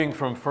Reading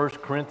from 1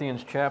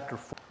 Corinthians chapter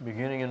 4,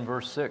 beginning in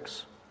verse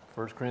 6.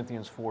 1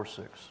 Corinthians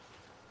 4:6.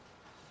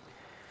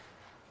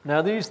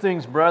 Now these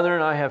things, brethren,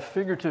 I have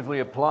figuratively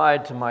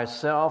applied to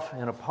myself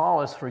and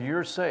Apollos for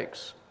your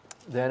sakes,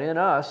 that in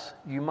us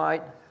you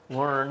might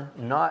learn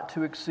not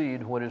to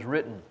exceed what is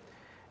written,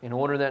 in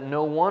order that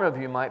no one of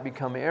you might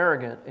become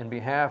arrogant in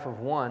behalf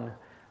of one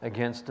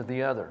against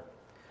the other.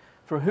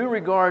 For who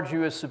regards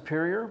you as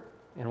superior?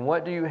 And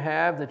what do you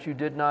have that you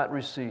did not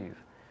receive?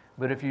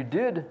 But if you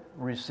did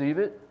receive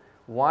it,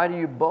 why do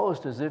you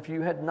boast as if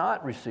you had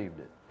not received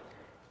it?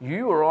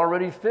 You are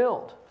already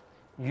filled.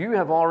 You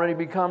have already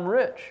become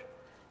rich.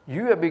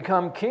 You have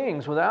become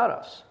kings without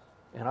us.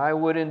 And I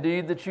would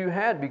indeed that you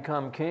had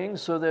become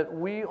kings, so that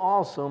we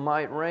also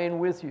might reign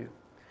with you.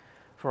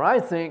 For I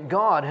think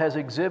God has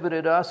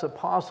exhibited us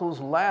apostles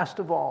last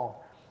of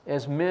all,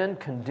 as men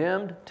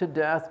condemned to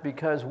death,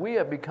 because we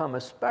have become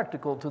a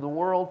spectacle to the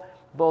world,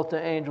 both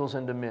to angels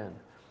and to men.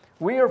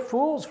 We are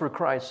fools for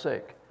Christ's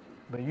sake,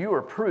 but you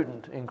are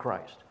prudent in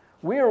Christ.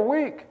 We are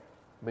weak,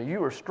 but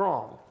you are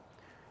strong.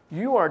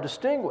 You are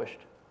distinguished,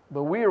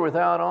 but we are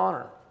without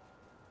honor.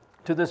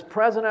 To this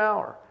present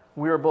hour,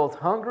 we are both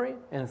hungry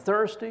and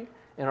thirsty,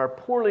 and are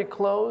poorly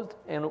clothed,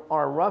 and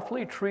are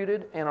roughly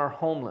treated, and are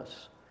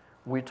homeless.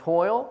 We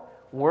toil,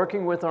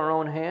 working with our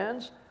own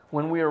hands.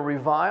 When we are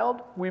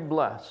reviled, we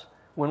bless.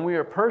 When we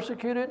are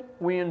persecuted,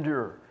 we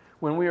endure.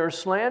 When we are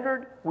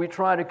slandered, we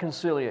try to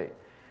conciliate.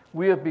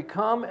 We have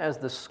become as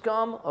the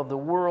scum of the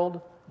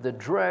world, the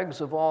dregs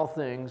of all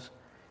things,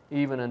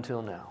 even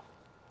until now.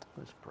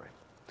 Let's pray.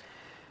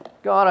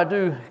 God, I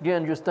do,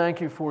 again, just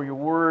thank you for your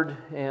word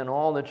and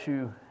all that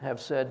you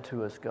have said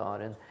to us,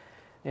 God.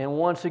 And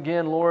once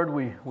again, Lord,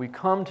 we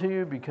come to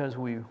you because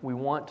we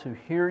want to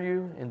hear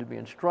you and to be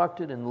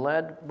instructed and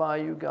led by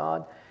you,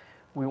 God.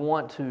 We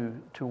want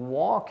to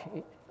walk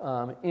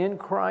in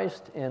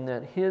Christ, and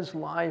that his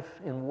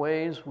life and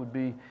ways would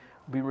be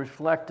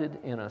reflected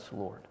in us,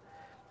 Lord,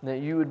 and that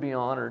you would be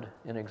honored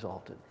and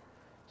exalted.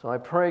 So I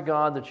pray,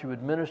 God, that you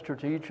would minister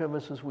to each of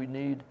us as we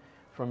need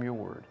from your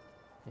word.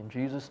 In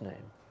Jesus' name,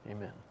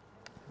 amen.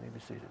 You may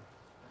be seated.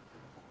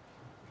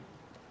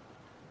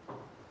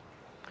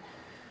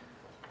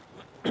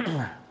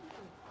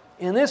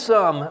 In this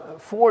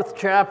fourth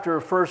chapter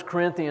of 1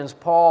 Corinthians,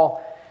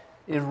 Paul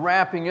is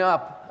wrapping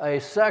up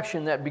a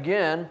section that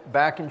began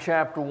back in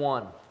chapter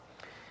 1.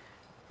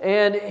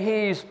 And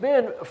he's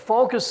been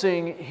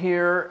focusing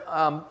here,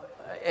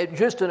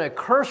 just in a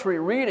cursory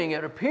reading,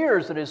 it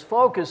appears that his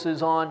focus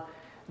is on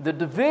the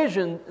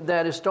division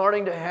that is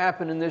starting to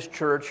happen in this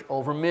church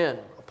over men.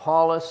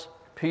 Apollos,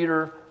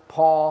 Peter,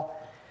 Paul.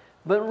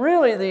 But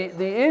really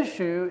the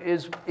issue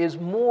is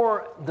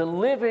more the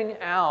living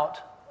out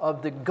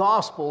of the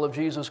gospel of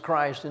Jesus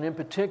Christ, and in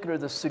particular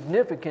the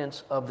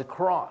significance of the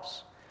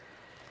cross.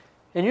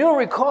 And you'll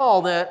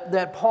recall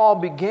that Paul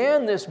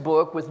began this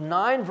book with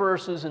 9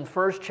 verses in the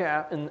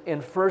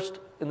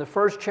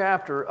first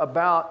chapter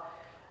about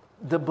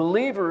the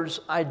believer's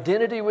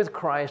identity with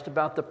Christ,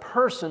 about the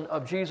person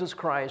of Jesus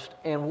Christ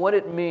and what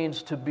it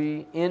means to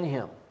be in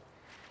him.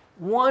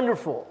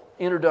 Wonderful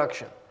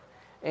introduction.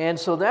 And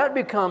so that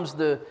becomes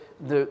the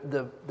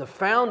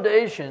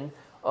foundation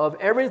of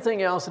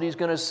everything else that he's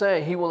going to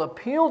say. He will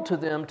appeal to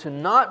them to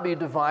not be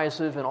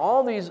divisive, and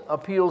all these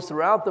appeals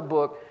throughout the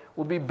book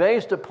will be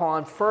based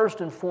upon,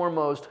 first and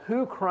foremost,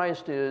 who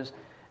Christ is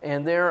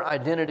and their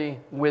identity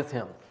with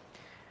him.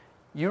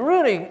 You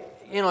really,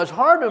 it's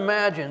hard to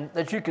imagine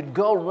that you could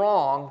go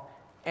wrong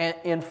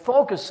in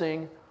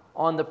focusing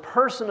on the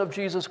person of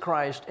Jesus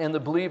Christ and the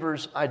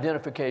believer's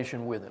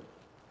identification with him.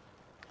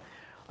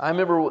 I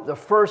remember the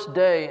first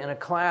day in a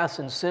class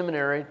in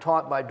seminary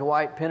taught by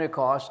Dwight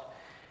Pentecost,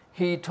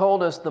 he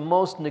told us the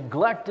most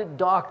neglected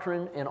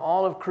doctrine in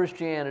all of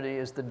Christianity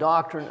is the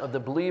doctrine of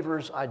the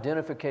believer's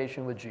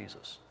identification with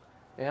Jesus.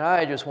 And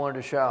I just wanted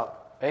to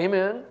shout,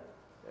 amen,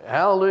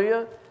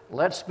 hallelujah,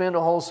 let's spend a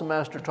whole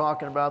semester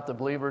talking about the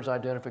believer's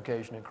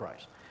identification in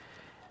Christ.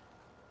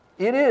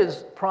 It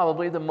is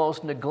probably the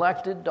most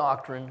neglected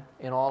doctrine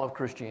in all of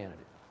Christianity.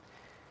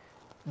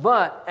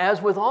 But as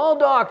with all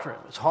doctrine,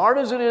 as hard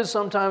as it is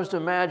sometimes to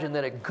imagine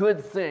that a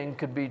good thing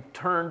could be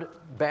turned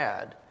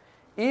bad,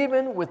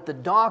 even with the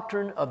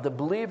doctrine of the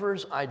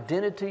believer's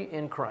identity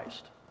in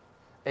Christ,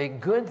 a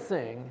good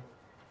thing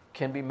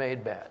can be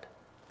made bad.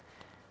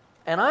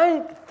 And I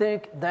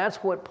think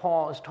that's what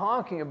Paul is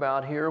talking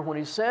about here when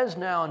he says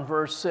now in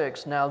verse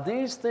 6, "Now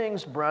these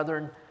things,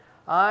 brethren,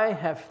 I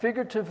have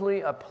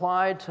figuratively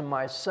applied to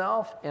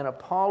myself and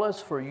Apollos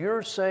for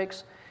your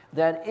sakes,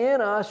 that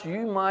in us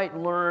you might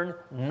learn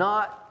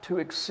not to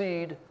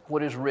exceed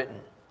what is written."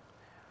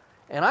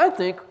 And I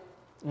think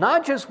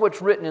not just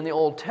what's written in the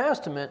Old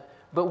Testament,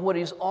 but what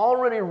he's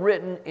already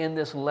written in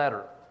this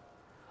letter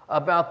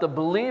about the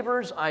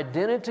believer's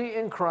identity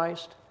in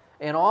Christ,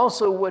 and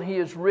also what he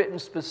has written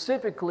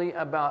specifically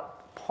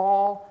about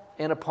Paul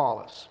and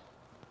Apollos.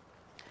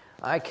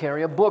 I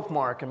carry a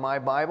bookmark in my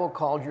Bible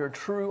called Your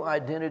True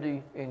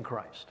Identity in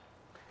Christ.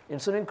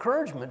 It's an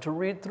encouragement to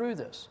read through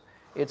this.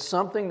 It's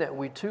something that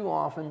we too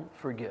often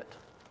forget.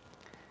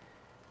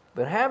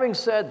 But having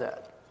said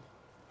that,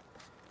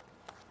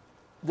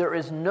 there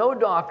is no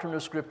doctrine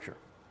of Scripture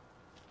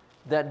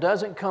that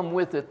doesn't come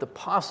with it the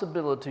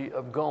possibility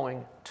of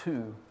going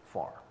too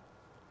far,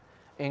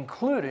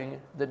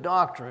 including the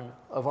doctrine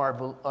of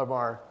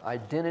our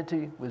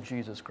identity with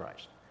Jesus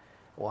Christ.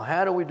 Well,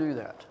 how do we do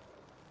that?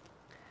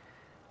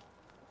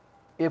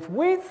 If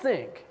we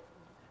think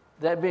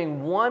that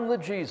being one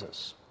with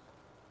Jesus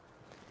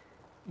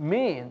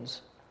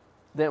means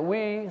that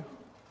we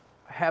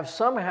have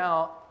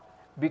somehow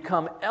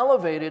become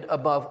elevated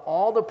above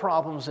all the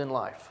problems in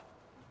life,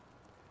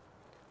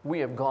 we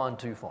have gone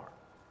too far.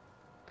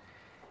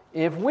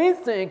 If we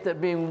think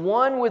that being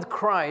one with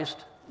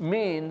Christ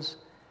means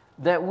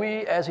that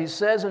we, as he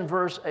says in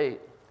verse 8,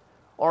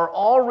 are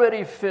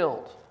already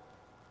filled,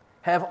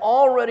 have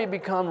already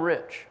become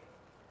rich,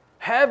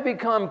 have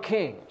become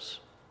kings,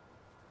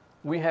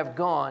 we have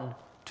gone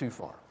too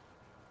far.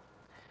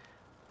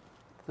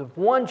 The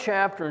one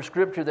chapter in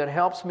Scripture that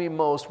helps me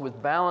most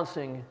with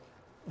balancing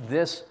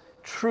this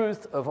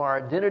truth of our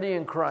identity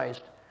in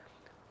Christ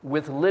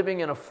with living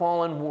in a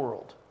fallen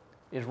world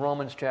is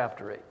Romans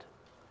chapter 8.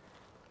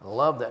 I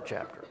love that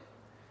chapter.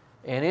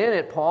 And in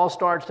it, Paul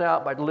starts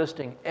out by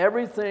listing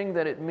everything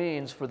that it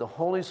means for the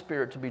Holy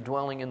Spirit to be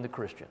dwelling in the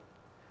Christian.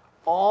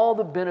 All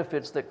the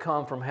benefits that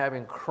come from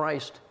having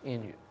Christ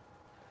in you.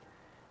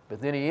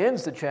 But then he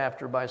ends the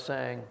chapter by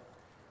saying,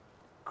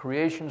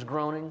 creation's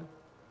groaning,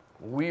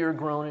 we are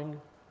groaning,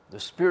 the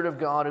Spirit of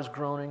God is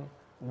groaning,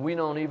 we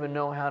don't even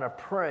know how to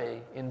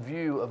pray in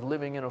view of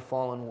living in a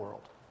fallen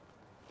world,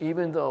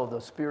 even though the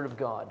Spirit of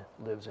God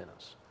lives in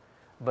us.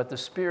 But the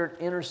Spirit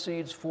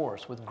intercedes for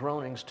us with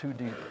groanings too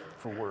deep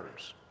for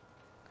words.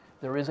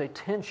 There is a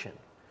tension,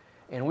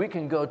 and we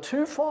can go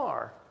too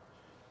far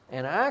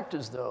and act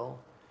as though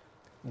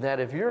that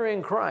if you're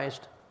in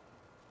Christ,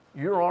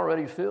 you're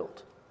already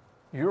filled,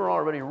 you're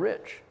already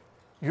rich,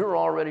 you're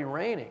already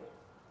reigning.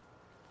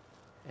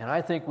 And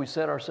I think we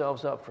set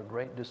ourselves up for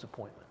great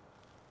disappointment.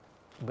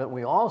 But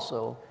we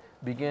also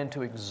begin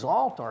to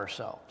exalt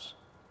ourselves,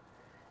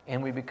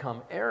 and we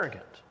become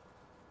arrogant,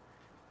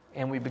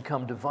 and we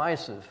become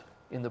divisive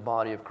in the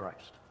body of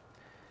Christ.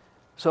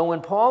 So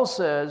when Paul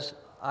says,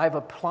 I've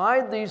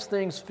applied these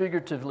things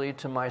figuratively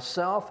to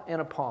myself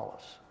and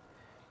Apollos,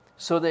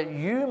 so that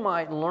you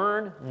might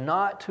learn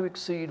not to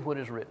exceed what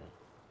is written.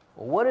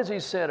 Well, what has he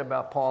said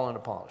about Paul and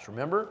Apollos?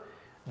 Remember,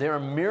 they are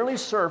merely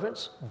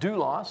servants,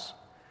 doulos.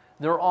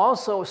 They're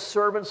also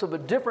servants of a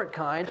different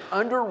kind,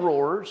 under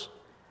rowers,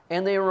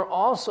 and they were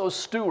also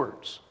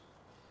stewards.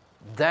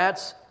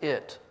 That's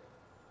it.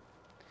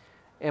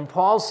 And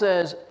Paul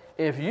says,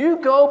 if you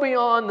go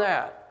beyond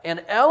that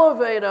and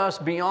elevate us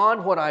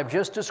beyond what I've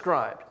just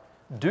described,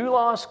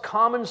 doulos,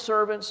 common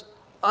servants,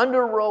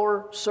 under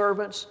rower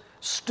servants,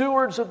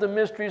 stewards of the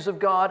mysteries of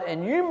God,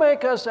 and you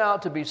make us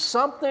out to be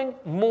something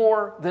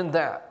more than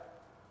that,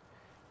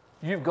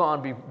 you've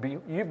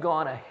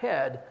gone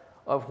ahead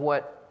of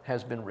what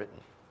has been written.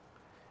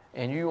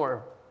 And you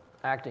are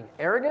acting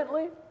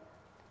arrogantly,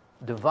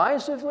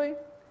 divisively,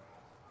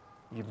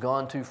 you've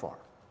gone too far.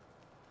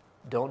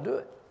 Don't do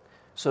it.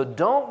 So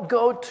don't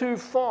go too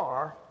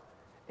far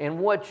in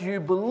what you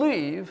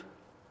believe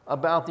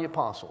about the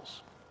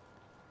apostles.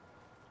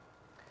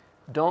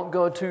 Don't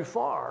go too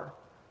far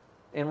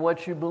in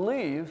what you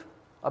believe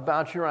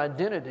about your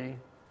identity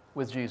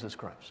with Jesus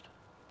Christ.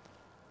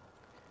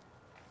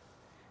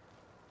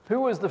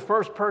 Who was the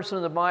first person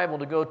in the Bible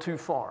to go too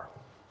far?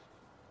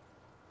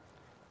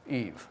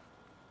 Eve.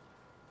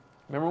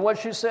 Remember what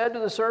she said to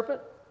the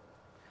serpent?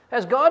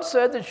 Has God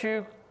said that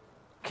you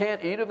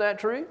can't eat of that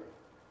tree?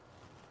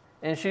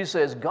 And she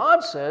says,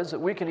 God says that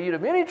we can eat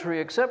of any tree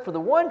except for the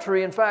one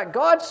tree. In fact,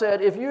 God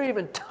said, if you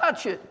even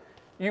touch it,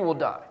 you will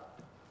die.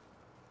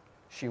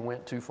 She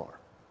went too far.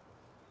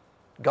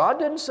 God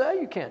didn't say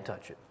you can't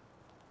touch it.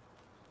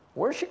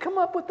 Where'd she come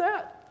up with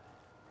that?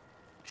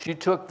 She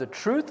took the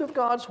truth of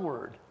God's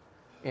word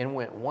and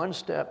went one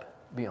step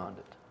beyond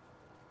it.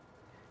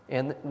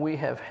 And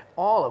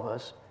all of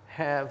us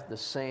have the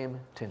same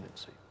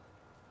tendency.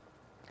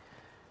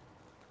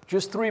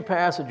 Just 3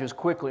 passages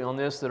quickly on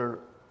this that are,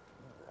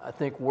 I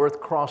think,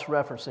 worth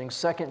cross-referencing.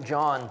 2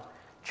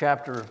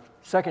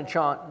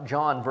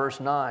 John verse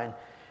 9.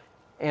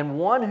 And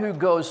one who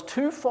goes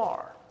too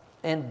far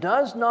and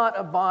does not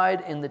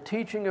abide in the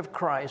teaching of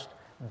Christ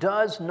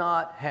does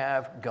not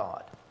have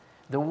God.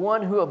 The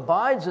one who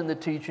abides in the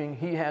teaching,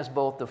 he has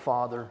both the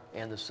Father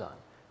and the Son.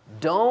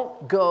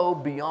 Don't go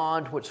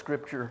beyond what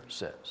Scripture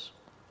says.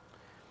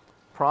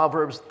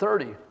 Proverbs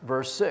 30,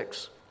 verse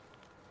 6.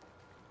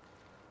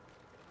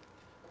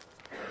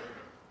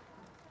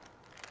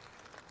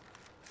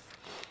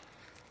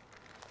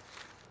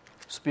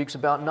 Speaks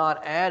about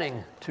not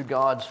adding to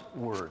God's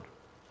word.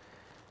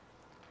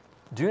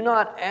 Do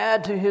not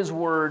add to his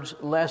words,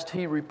 lest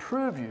he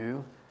reprove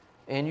you,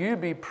 and you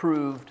be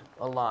proved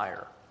a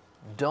liar.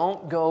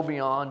 Don't go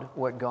beyond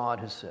what God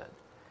has said.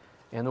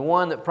 And the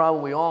one that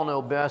probably we all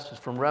know best is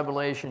from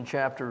Revelation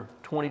chapter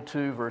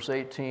 22, verse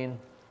 18.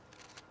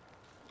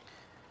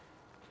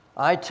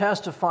 I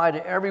testify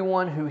to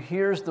everyone who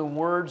hears the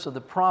words of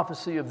the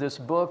prophecy of this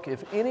book,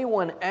 if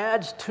anyone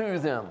adds to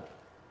them,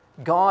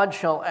 God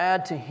shall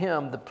add to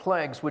him the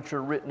plagues which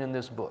are written in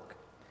this book.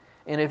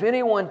 And if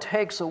anyone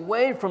takes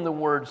away from the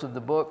words of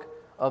the book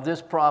of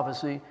this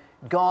prophecy,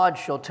 God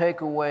shall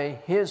take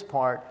away his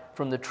part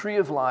from the tree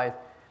of life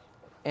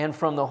and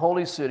from the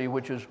holy city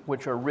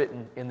which are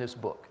written in this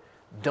book.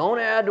 Don't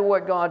add to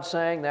what God's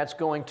saying, that's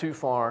going too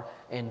far,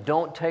 and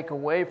don't take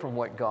away from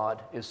what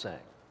God is saying.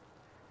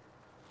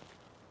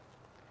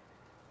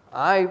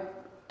 I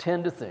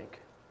tend to think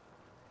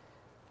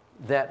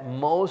that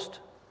most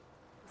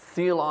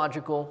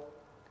theological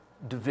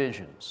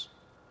divisions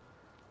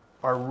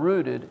are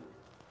rooted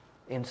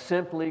in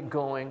simply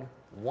going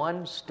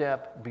one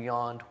step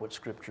beyond what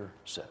Scripture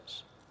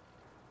says.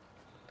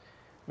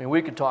 I mean,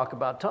 we could talk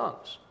about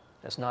tongues.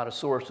 That's not a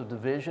source of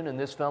division in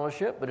this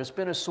fellowship, but it's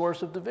been a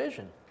source of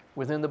division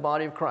within the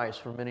body of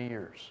Christ for many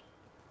years.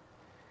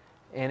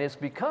 And it's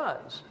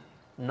because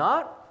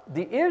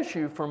the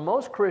issue for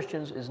most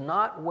Christians is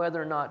not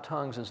whether or not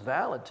tongues is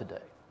valid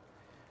today,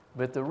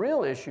 but the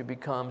real issue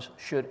becomes,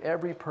 should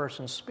every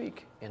person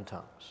speak in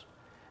tongues?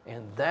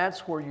 And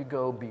that's where you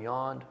go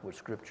beyond what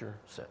Scripture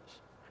says.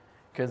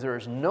 Because there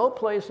is no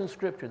place in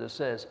Scripture that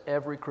says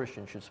every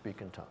Christian should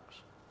speak in tongues.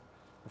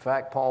 In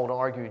fact, Paul would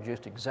argue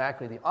just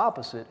exactly the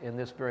opposite in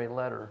this very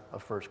letter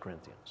of 1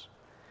 Corinthians.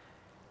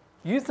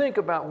 You think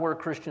about where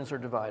Christians are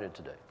divided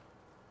today.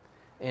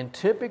 And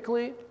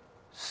typically,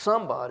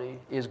 somebody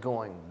is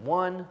going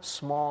one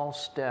small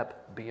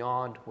step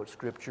beyond what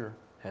Scripture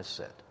has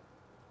said.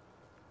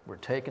 We're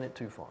taking it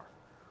too far.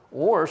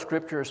 Or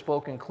Scripture is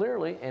spoken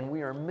clearly and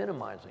we are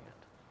minimizing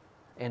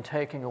it and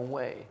taking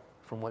away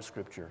from what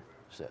Scripture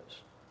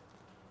says.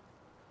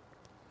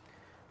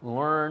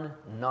 Learn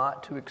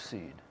not to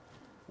exceed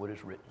what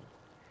is written,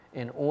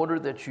 in order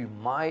that you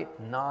might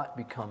not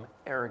become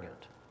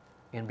arrogant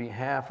in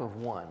behalf of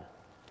one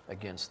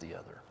against the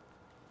other.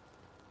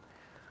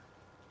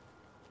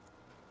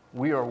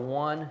 We are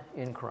one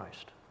in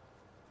Christ.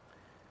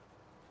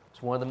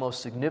 It's one of the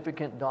most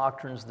significant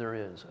doctrines there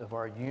is of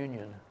our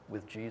union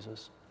with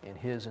Jesus in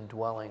His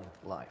indwelling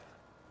life.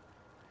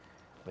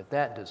 But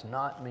that does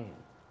not mean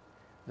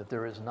that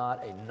there is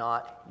not a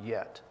not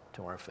yet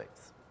to our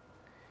faith.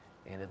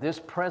 And at this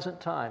present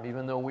time,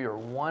 even though we are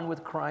one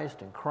with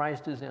Christ and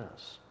Christ is in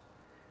us,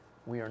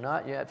 we are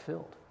not yet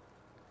filled.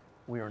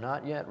 We are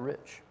not yet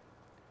rich.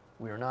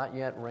 We are not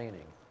yet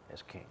reigning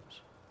as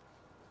kings.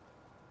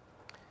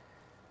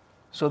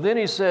 So then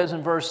he says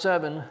in verse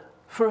 7,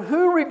 "For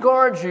who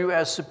regards you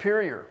as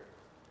superior?"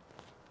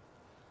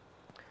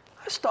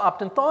 I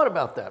stopped and thought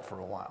about that for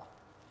a while.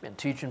 Been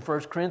teaching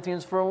 1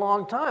 Corinthians for a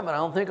long time, and I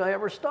don't think I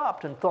ever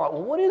stopped and thought,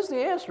 well, what is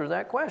the answer to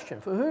that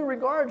question? For who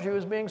regards you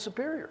as being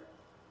superior?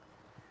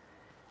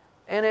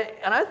 And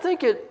I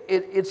think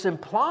it's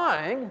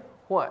implying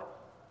what?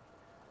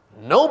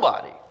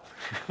 Nobody.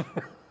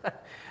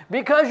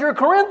 Because you're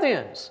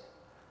Corinthians.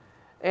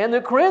 And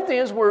the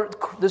Corinthians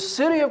the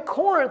city of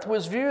Corinth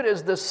was viewed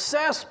as the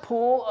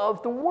cesspool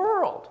of the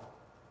world.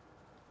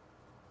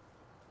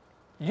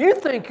 You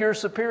think you're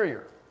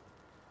superior.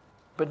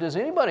 But does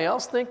anybody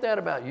else think that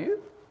about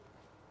you?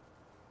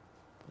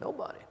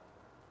 Nobody.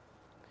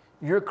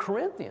 You're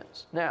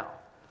Corinthians. Now,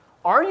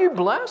 are you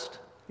blessed?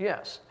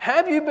 Yes.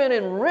 Have you been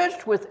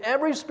enriched with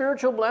every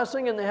spiritual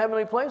blessing in the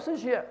heavenly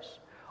places? Yes.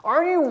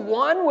 Are you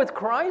one with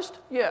Christ?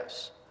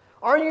 Yes.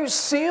 Are you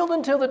sealed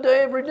until the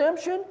day of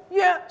redemption?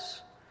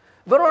 Yes.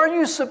 But are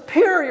you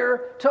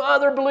superior to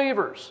other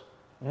believers?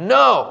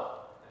 No.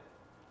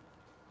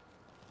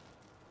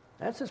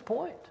 That's his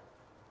point.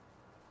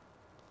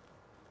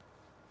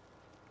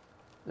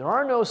 There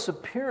are no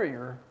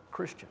superior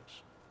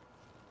Christians.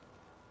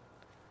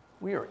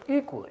 We are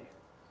equally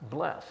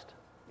blessed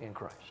in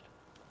Christ.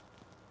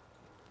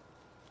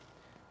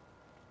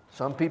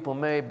 Some people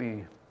may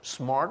be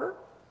smarter.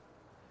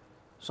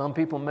 Some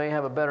people may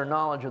have a better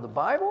knowledge of the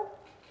Bible.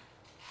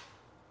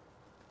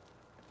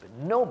 But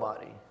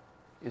nobody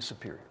is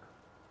superior.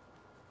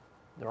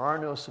 There are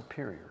no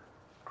superior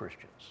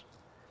Christians.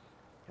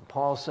 And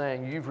Paul's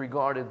saying you've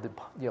regarded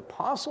the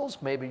apostles,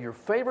 maybe your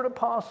favorite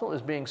apostle,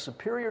 as being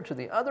superior to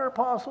the other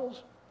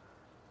apostles.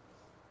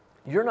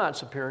 You're not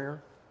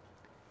superior.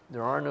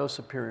 There are no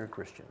superior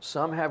Christians.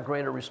 Some have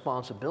greater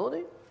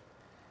responsibility,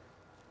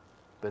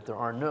 but there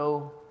are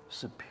no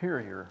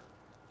superior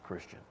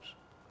Christians.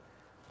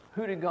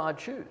 Who did God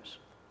choose?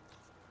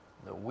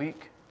 The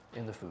weak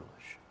and the foolish.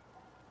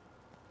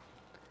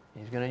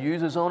 He's going to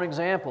use his own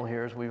example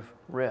here, as we've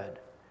read,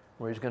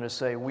 where he's going to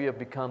say, we have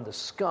become the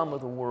scum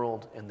of the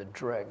world and the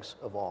dregs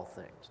of all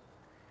things.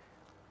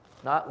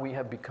 Not we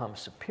have become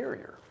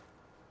superior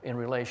in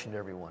relation to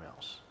everyone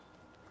else.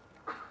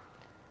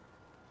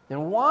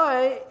 Then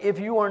why, if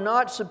you are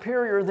not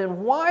superior,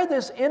 then why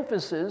this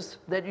emphasis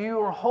that you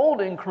are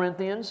holding,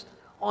 Corinthians,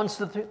 on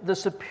the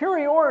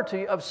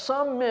superiority of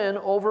some men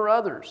over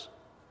others,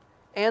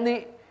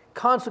 and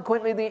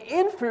consequently the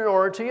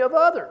inferiority of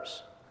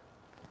others?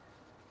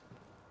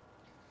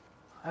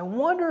 I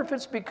wonder if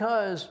it's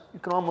because, you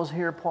can almost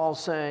hear Paul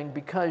saying,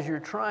 because you're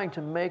trying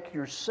to make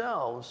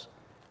yourselves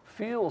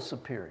feel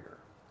superior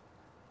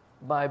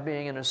by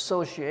being in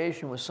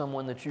association with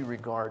someone that you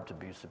regard to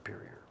be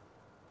superior.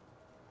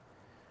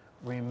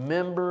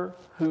 Remember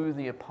who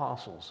the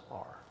apostles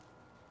are.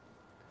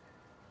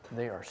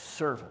 They are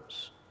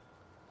servants.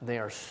 They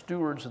are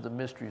stewards of the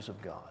mysteries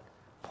of God.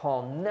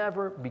 Paul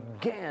never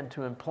began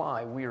to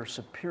imply we are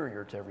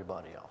superior to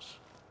everybody else.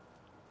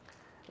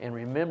 And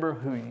remember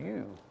who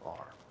you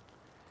are.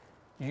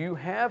 You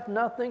have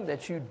nothing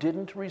that you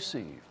didn't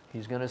receive,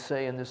 he's going to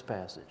say in this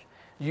passage.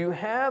 You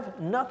have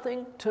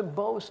nothing to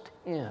boast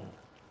in.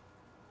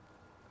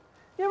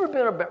 You ever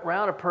been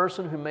around a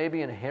person who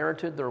maybe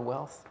inherited their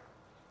wealth?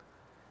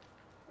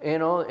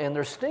 And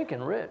they're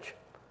stinking rich.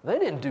 They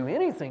didn't do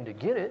anything to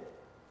get it.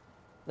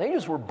 They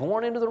just were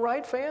born into the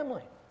right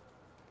family.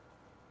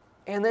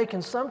 And they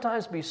can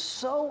sometimes be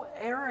so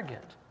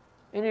arrogant.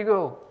 And you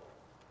go,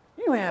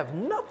 you have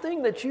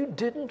nothing that you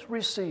didn't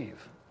receive.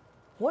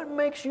 What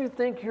makes you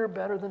think you're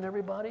better than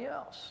everybody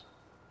else?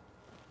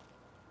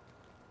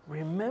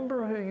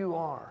 Remember who you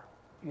are.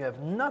 You have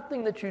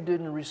nothing that you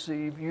didn't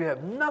receive. You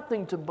have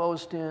nothing to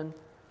boast in.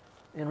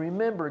 And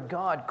remember,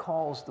 God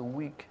calls the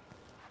weak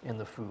and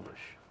the foolish.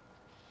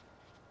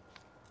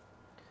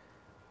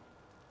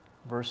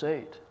 Verse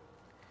 8.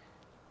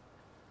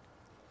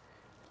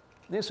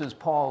 This is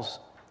Paul's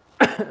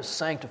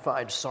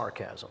sanctified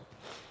sarcasm.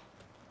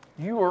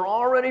 You are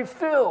already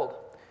filled.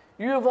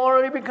 You have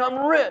already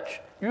become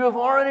rich. You have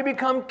already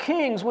become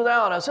kings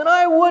without us. And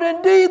I would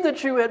indeed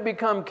that you had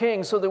become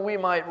kings so that we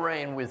might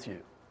reign with you.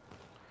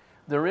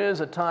 There is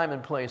a time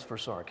and place for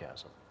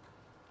sarcasm.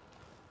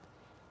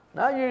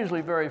 Not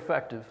usually very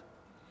effective,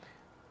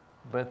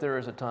 but there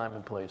is a time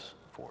and place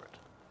for it.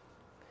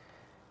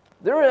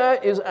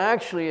 There is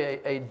actually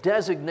a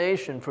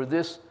designation for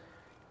this,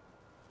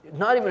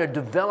 not even a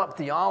developed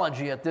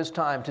theology at this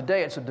time.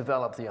 Today it's a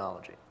developed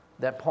theology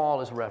that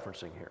Paul is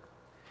referencing here.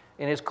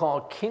 And it's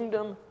called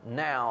Kingdom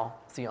Now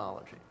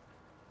Theology.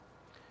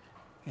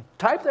 You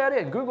type that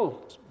in,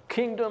 Google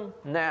Kingdom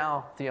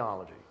Now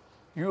Theology.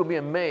 You will be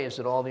amazed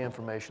at all the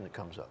information that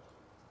comes up.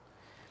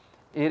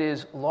 It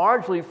is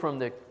largely from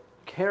the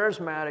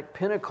charismatic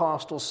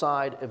Pentecostal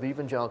side of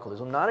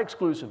evangelicalism, not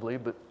exclusively,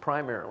 but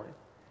primarily.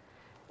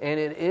 And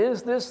it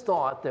is this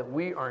thought that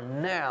we are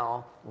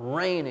now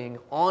reigning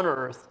on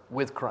earth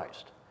with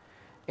Christ,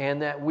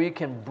 and that we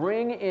can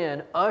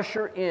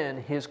usher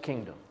in His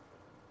kingdom.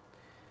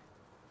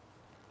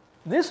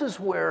 This is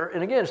where,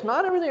 and again, it's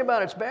not everything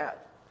about it's bad,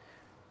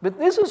 but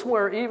this is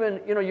where even,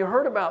 you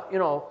heard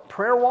about,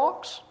 prayer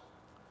walks,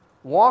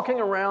 walking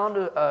around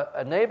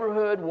a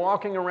neighborhood,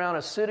 walking around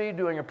a city,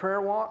 doing a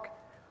prayer walk.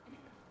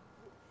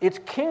 It's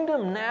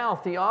Kingdom Now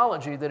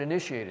theology that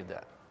initiated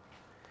that.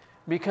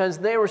 Because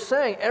they were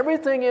saying,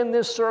 everything in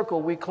this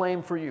circle we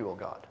claim for you, O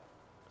God.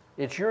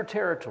 It's your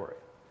territory.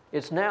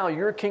 It's now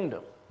your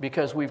kingdom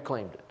because we've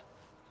claimed it.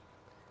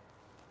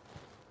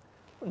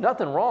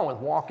 Nothing wrong with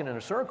walking in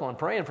a circle and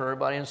praying for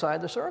everybody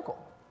inside the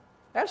circle.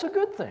 That's a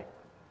good thing.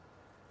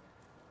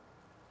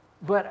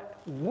 But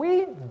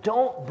we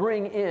don't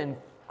bring in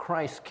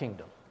Christ's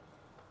kingdom.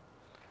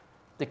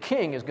 The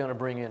king is going to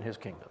bring in his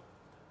kingdom,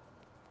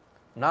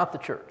 not the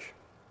church.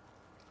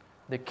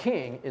 The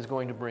king is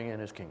going to bring in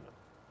his kingdom.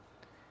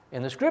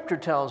 And the scripture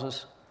tells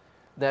us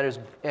that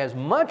as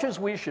much as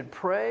we should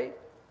pray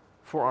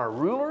for our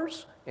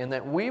rulers and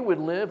that we would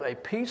live a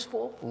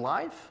peaceful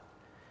life,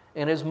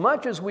 and as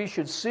much as we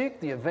should seek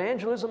the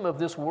evangelism of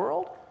this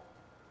world,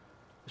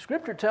 the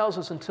scripture tells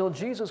us until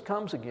Jesus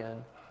comes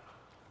again,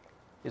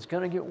 it's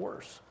going to get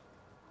worse.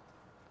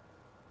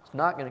 It's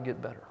not going to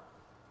get better.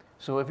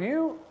 So if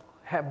you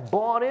have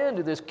bought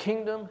into this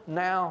Kingdom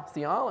Now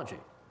theology,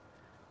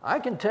 I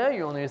can tell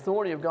you on the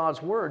authority of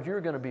God's Word, you're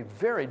going to be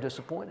very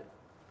disappointed.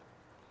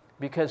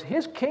 Because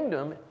His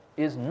kingdom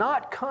is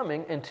not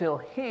coming until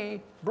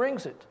He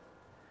brings it.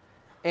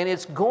 And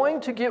it's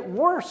going to get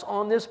worse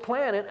on this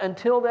planet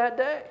until that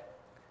day.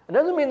 It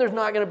doesn't mean there's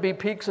not going to be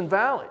peaks and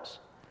valleys.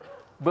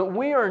 But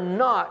we are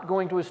not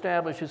going to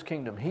establish His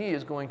kingdom. He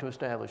is going to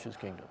establish His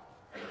kingdom.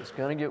 It's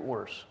going to get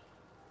worse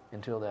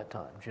until that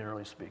time,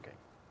 generally speaking.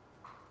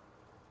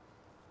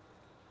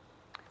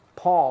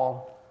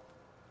 Paul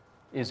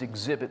is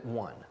exhibit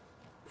 1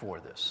 for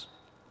this.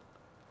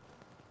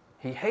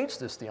 He hates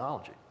this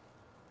theology.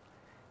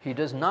 He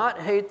does not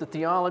hate the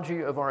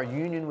theology of our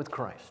union with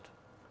Christ,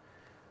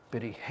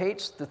 but he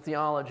hates the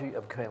theology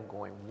of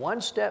going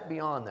one step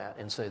beyond that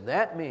and say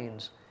that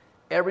means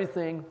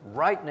everything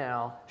right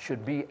now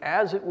should be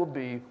as it will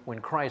be when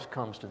Christ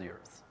comes to the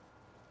earth.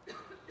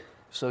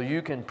 So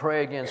you can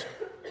pray against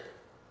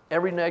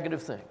every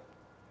negative thing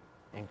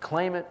and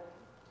claim it,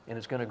 and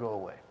it's going to go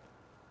away.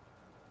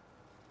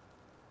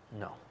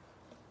 No.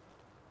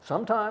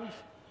 Sometimes,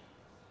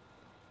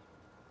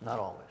 not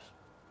always.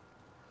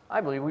 I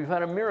believe we've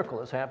had a miracle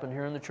that's happened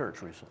here in the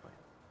church recently.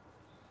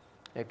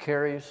 It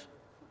carries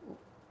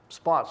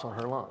spots on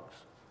her lungs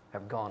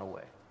have gone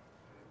away.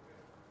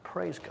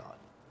 Praise God.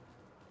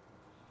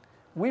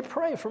 We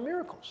pray for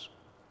miracles.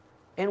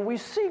 And we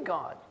see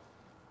God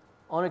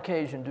on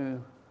occasion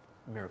do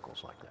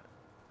miracles like that.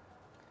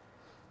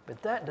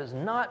 But that does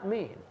not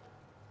mean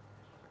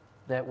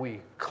that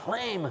we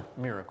claim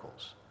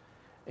miracles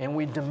and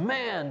we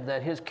demand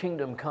that His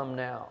kingdom come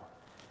now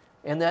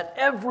and that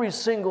every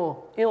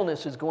single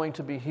illness is going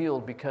to be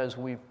healed because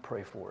we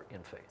pray for it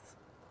in faith.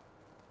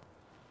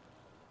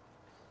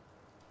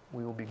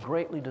 We will be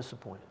greatly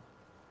disappointed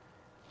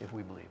if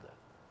we believe that.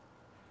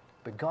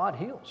 But God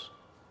heals,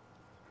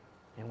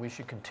 and we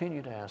should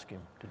continue to ask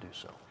Him to do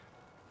so.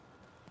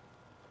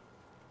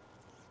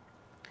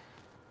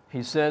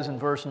 He says in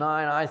verse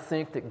 9, I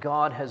think that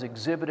God has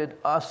exhibited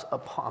us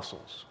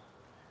apostles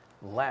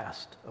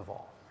last of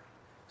all.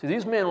 See,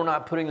 these men were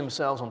not putting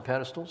themselves on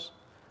pedestals.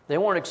 They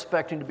weren't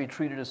expecting to be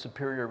treated as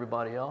superior to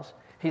everybody else.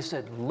 He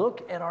said,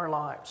 look at our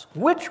lives.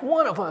 Which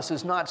one of us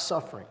is not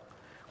suffering?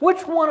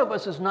 Which one of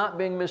us is not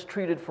being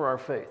mistreated for our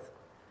faith?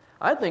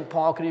 I think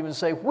Paul could even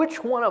say,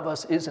 which one of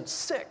us isn't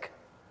sick,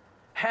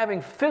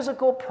 having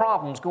physical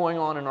problems going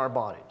on in our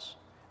bodies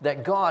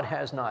that God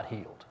has not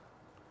healed?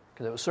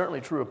 Because it was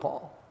certainly true of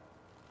Paul.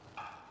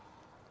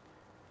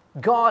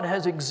 God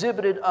has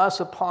exhibited us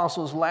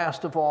apostles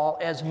last of all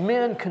as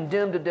men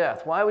condemned to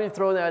death. Why would he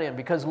throw that in?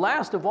 Because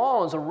last of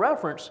all is a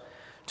reference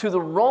to the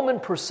Roman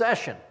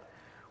procession.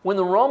 When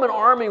the Roman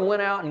army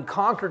went out and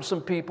conquered some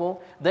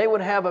people, they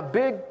would have a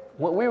big,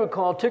 what we would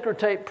call ticker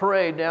tape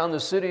parade down the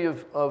city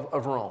of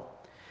Rome.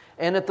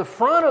 And at the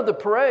front of the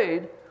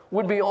parade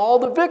would be all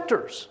the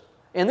victors.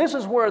 And this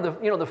is where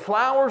the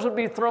flowers would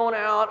be thrown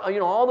out,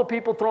 all the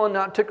people throwing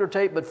not ticker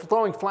tape, but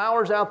throwing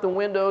flowers out the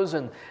windows,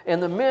 and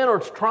the men are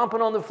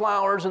tromping on the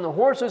flowers, and the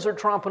horses are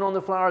tromping on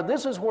the flower.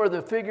 This is where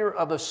the figure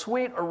of a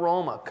sweet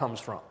aroma comes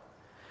from.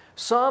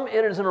 Some,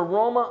 it is an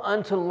aroma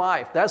unto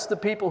life. That's the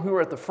people who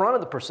are at the front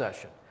of the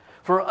procession.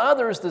 For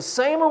others, the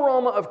same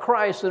aroma of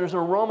Christ that is an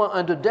aroma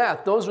unto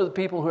death. Those are the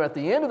people who are at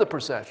the end of the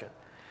procession.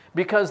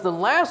 Because the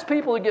last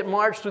people to get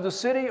marched through the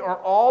city are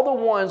all the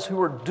ones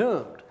who are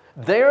doomed.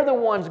 They're the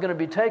ones going to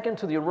be taken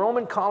to the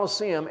Roman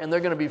Colosseum and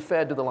they're going to be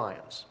fed to the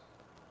lions.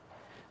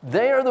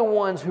 They are the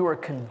ones who are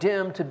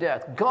condemned to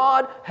death.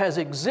 God has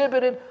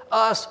exhibited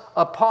us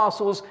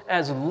apostles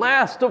as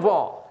last of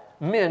all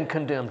men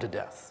condemned to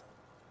death.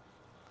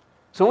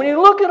 So when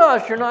you look at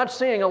us, you're not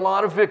seeing a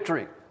lot of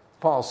victory,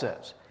 Paul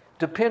says,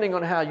 depending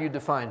on how you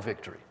define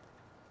victory.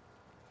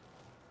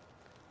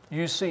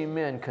 You see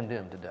men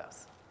condemned to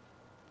death.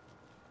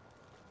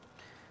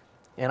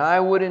 And I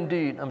would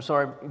indeed,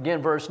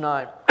 again, verse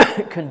 9,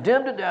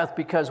 condemned to death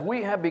because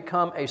we have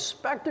become a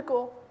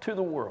spectacle to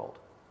the world,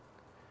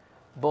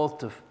 both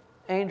to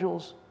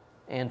angels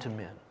and to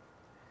men.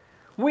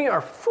 We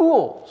are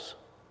fools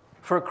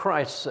for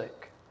Christ's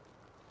sake.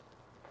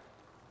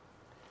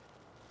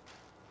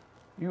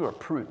 You are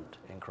prudent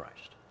in Christ.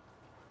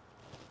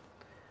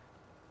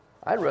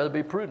 I'd rather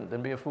be prudent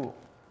than be a fool.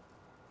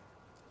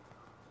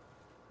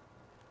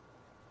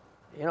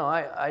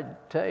 I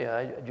tell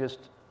you,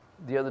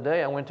 the other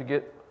day I went to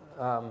get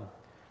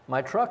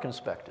my truck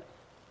inspected.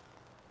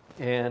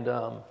 And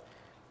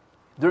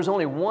there's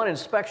only one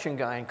inspection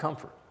guy in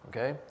Comfort,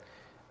 okay?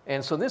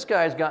 And so this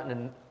guy's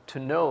gotten to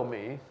know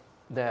me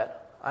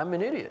that I'm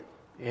an idiot.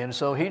 And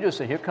so he just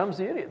said, here comes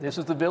the idiot. This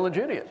is the village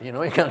idiot. He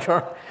can't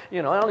I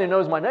don't even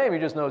knows my name. He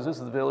just knows this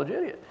is the village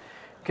idiot.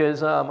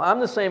 Because I'm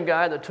the same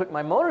guy that took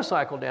my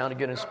motorcycle down to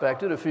get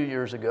inspected a few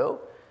years ago.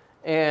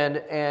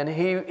 And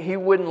he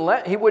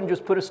wouldn't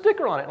just put a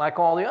sticker on it like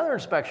all the other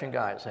inspection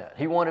guys had.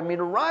 He wanted me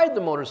to ride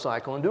the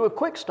motorcycle and do a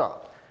quick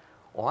stop.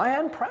 Well, I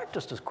hadn't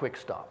practiced a quick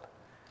stop.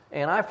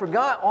 And I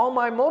forgot all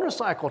my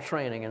motorcycle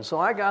training. And so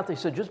he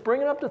said, just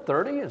bring it up to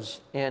 30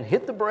 and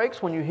hit the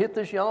brakes when you hit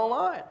this yellow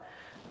line.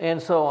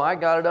 And so I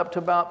got it up to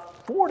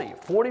about 40,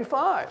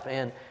 45.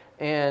 And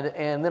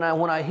then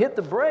when I hit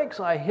the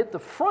brakes, I hit the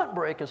front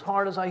brake as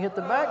hard as I hit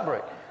the back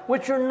brake,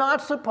 which you're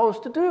not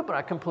supposed to do, but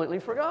I completely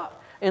forgot.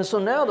 And so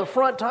now the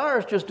front tire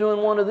is just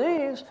doing one of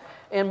these,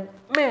 and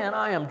man,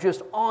 I am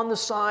just on the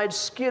side,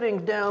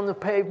 skidding down the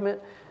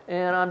pavement,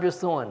 and I'm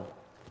just going,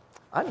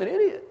 I'm an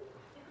idiot.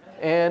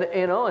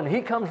 And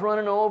he comes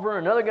running over,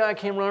 another guy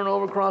came running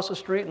over across the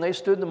street, and they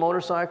stood the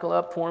motorcycle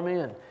up for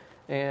me,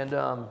 and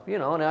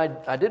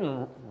I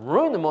didn't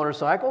ruin the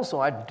motorcycle, so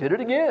I did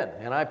it again,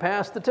 and I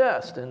passed the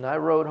test, and I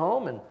rode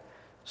home and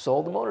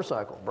sold the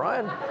motorcycle.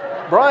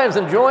 Brian's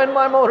enjoying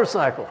my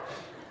motorcycle.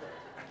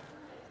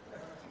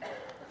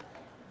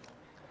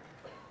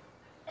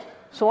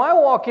 So I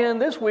walk in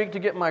this week to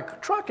get my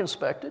truck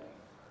inspected.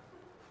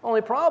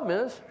 Only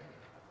problem is,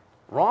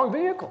 wrong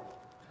vehicle.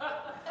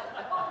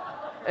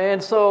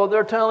 And so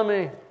they're telling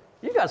me,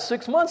 you got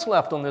 6 months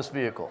left on this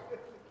vehicle.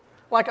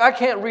 Like I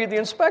can't read the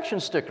inspection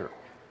sticker.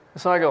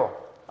 So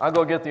I'll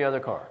go get the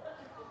other car.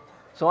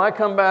 So I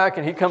come back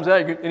and he comes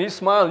out and he's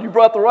smiling. You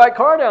brought the right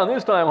car down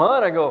this time, huh?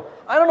 And I go,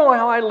 I don't know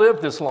how I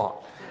lived this long.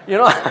 He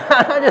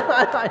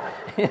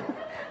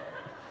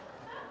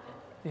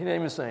didn't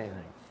even say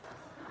anything.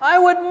 I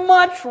would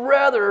much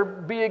rather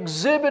be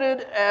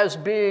exhibited as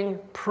being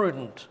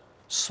prudent,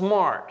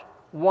 smart,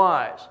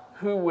 wise.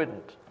 Who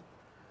wouldn't?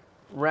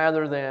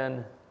 Rather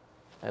than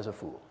as a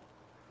fool.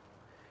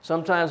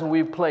 Sometimes when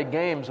we play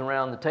games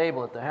around the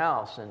table at the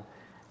house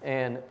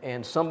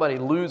and somebody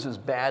loses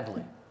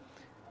badly,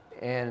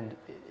 and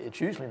it's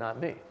usually not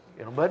me,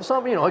 but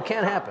it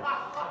can't happen.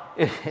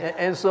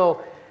 and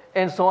so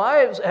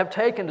I have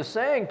taken to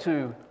saying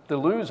to the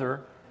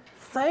loser,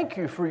 thank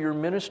you for your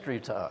ministry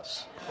to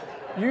us.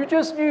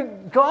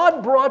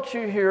 God brought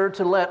you here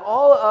to let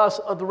all of us,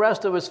 the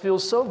rest of us, feel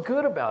so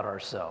good about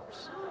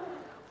ourselves.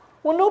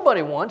 Well,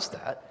 nobody wants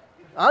that.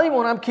 Even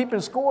when I'm keeping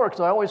score,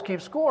 because I always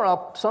keep score,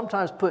 I'll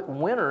sometimes put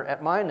winner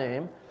at my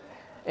name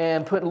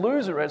and put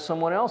loser at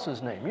someone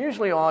else's name,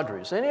 usually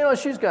Audrey's. And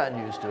she's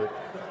gotten used to it.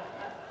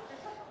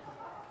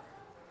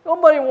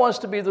 Nobody wants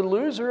to be the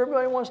loser.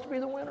 Everybody wants to be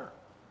the winner.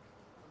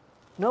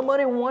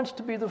 Nobody wants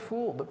to be the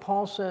fool. But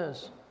Paul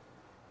says,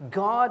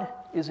 God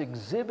is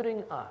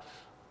exhibiting us,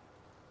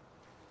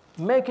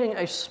 making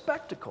a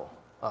spectacle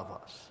of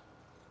us,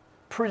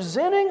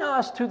 presenting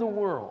us to the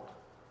world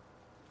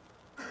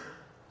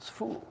as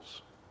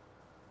fools.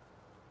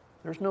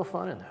 There's no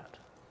fun in that.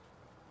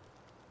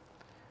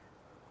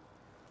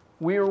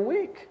 We are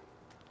weak.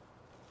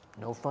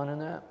 No fun in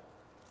that.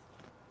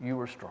 You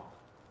are strong.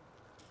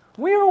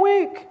 We are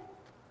weak.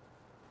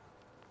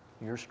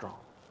 You're strong.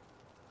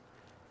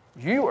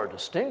 You are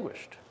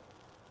distinguished.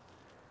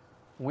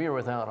 We are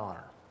without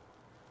honor.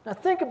 Now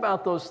think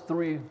about those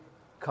three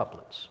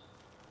couplets.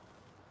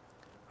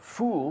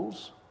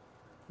 Fools,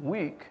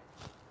 weak,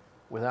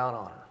 without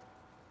honor.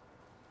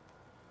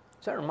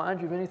 Does that remind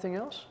you of anything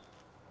else?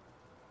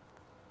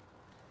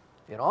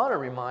 It ought to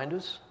remind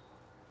us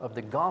of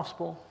the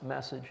gospel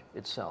message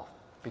itself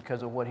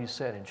because of what he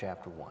said in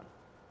chapter 1.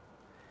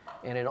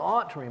 And it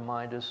ought to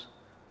remind us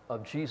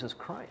of Jesus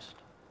Christ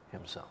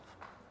himself,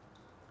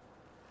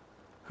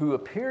 who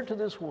appeared to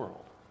this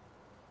world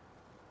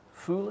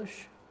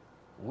foolish,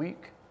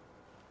 weak,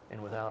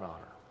 and without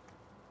honor.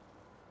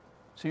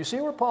 So you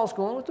see where Paul's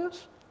going with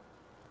this?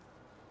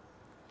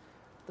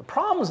 The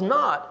problem is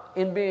not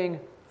in being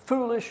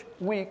foolish,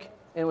 weak,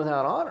 and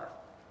without honor,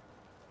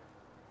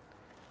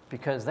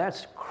 because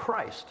that's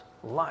Christ's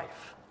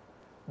life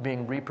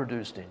being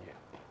reproduced in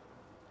you.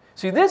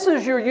 See, this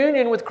is your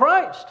union with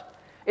Christ.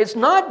 It's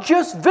not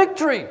just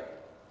victory,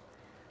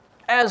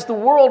 as the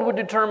world would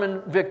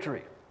determine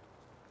victory.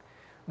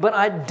 But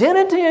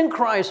identity in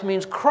Christ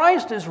means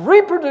Christ is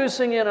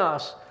reproducing in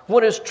us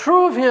what is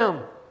true of Him.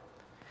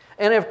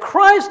 And if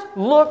Christ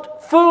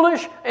looked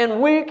foolish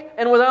and weak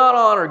and without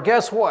honor,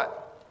 guess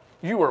what?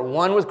 You are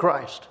one with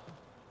Christ.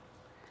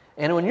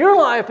 And when your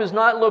life is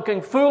not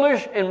looking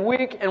foolish and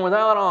weak and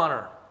without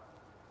honor,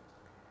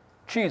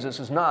 Jesus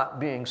is not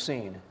being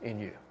seen in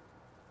you.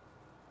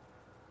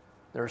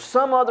 There's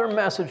some other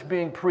message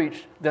being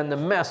preached than the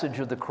message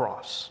of the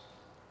cross.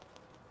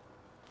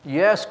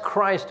 Yes,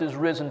 Christ is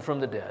risen from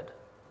the dead.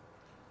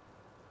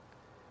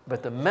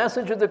 But the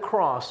message of the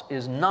cross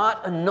is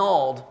not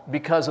annulled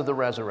because of the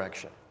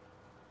resurrection.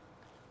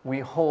 We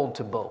hold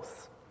to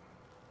both.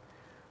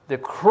 The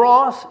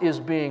cross is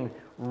being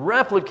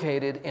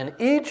replicated in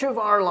each of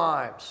our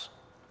lives,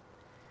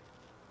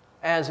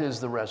 as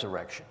is the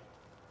resurrection.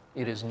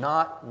 It is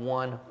not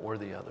one or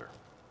the other.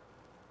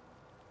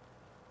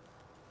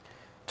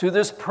 To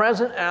this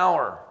present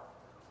hour,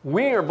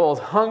 we are both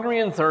hungry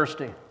and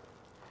thirsty,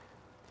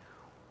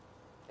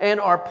 and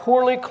are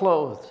poorly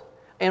clothed,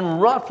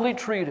 and roughly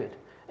treated,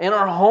 and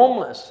are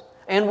homeless,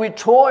 and we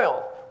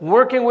toil,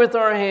 working with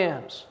our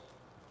hands.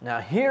 Now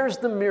here's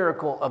the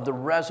miracle of the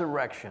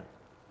resurrection.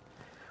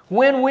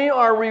 When we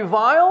are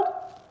reviled,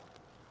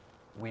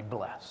 we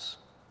bless.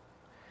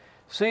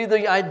 See,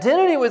 the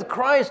identity with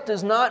Christ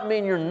does not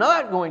mean you're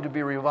not going to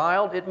be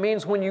reviled. It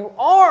means when you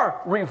are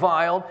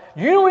reviled,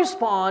 you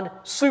respond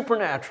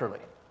supernaturally.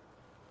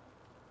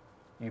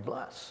 You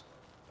bless.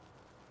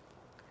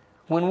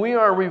 When we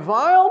are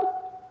reviled,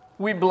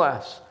 we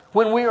bless.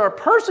 When we are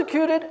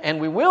persecuted, and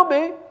we will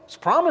be, it's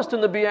promised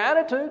in the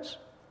Beatitudes,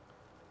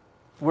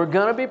 we're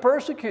going to be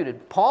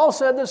persecuted. Paul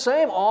said the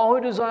same. All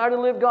who desire to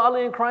live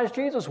godly in Christ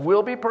Jesus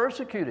will be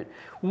persecuted.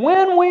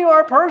 When we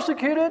are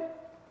persecuted,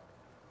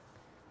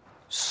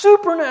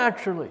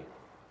 supernaturally,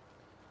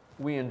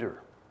 we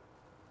endure.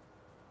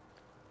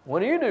 What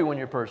do you do when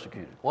you're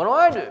persecuted?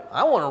 What do?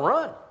 I want to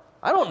run.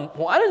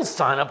 I didn't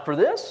sign up for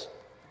this.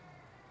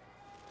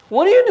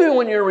 What do you do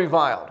when you're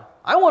reviled?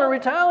 I want to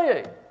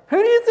retaliate. Who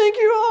do you think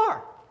you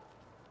are?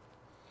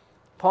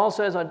 Paul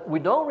says we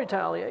don't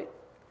retaliate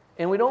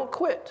and we don't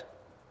quit.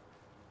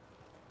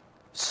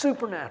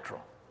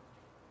 Supernatural.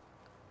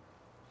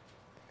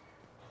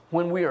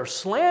 When we are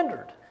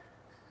slandered,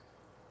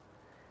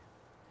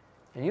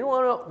 and you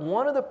know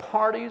one of the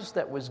parties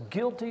that was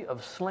guilty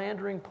of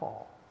slandering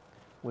Paul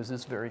was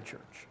this very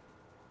church.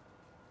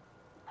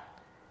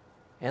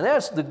 And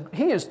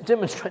he is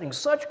demonstrating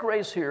such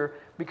grace here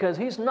because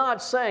he's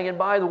not saying, and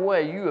by the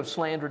way, you have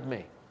slandered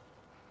me.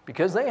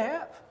 Because they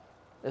have.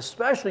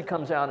 Especially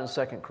comes out in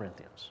 2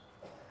 Corinthians.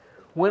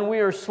 When we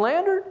are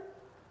slandered,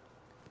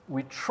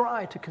 we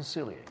try to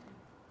conciliate.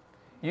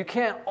 You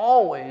can't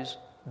always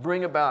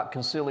bring about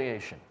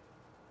conciliation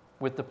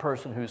with the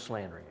person who's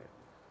slandering you.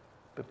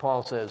 But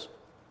Paul says,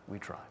 we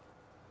try.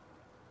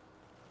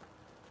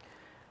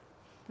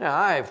 Now,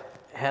 I've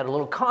had a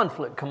little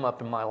conflict come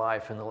up in my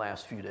life in the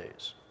last few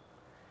days.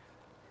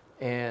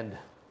 And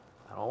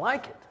I don't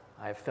like it.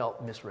 I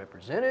felt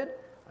misrepresented.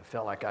 I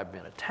felt like I've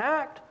been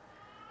attacked.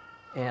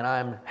 And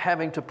I'm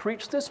having to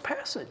preach this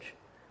passage.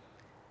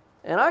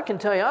 And I can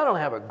tell you, I don't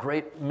have a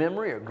great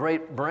memory or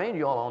great brain.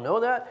 You all know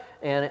that.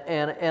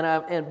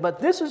 But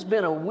this has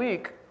been a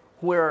week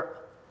where,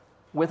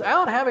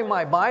 without having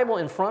my Bible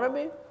in front of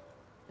me,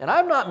 and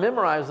I've not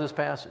memorized this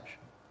passage,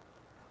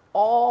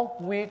 all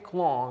week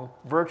long,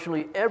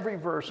 virtually every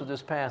verse of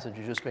this passage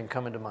has just been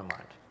coming to my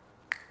mind.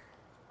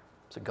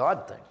 It's a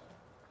God thing.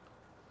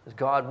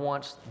 God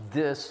wants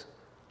this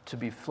to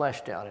be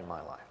fleshed out in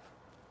my life.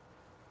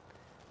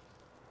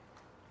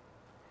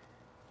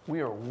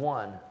 We are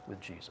one with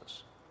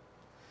Jesus.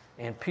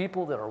 And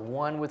people that are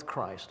one with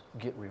Christ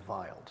get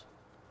reviled.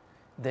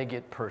 They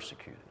get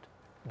persecuted.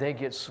 They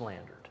get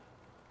slandered.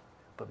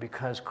 But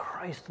because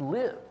Christ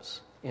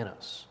lives in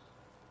us,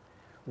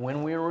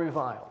 when we are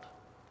reviled,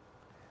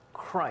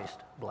 Christ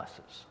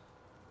blesses.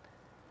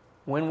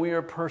 When we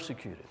are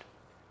persecuted,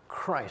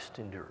 Christ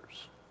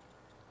endures.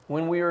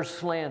 When we are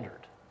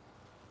slandered,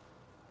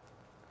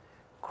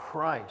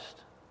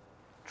 Christ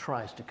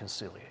tries to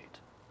conciliate.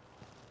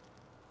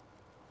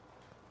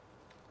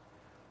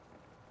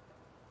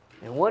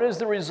 And what is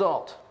the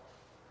result?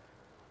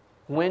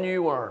 When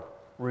you are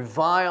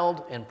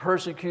reviled and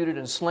persecuted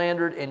and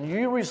slandered and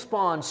you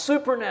respond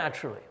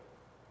supernaturally,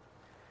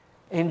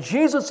 and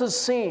Jesus is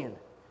seen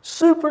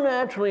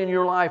supernaturally in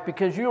your life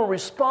because you are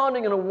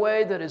responding in a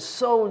way that is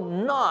so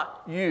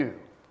not you.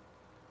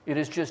 It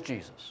is just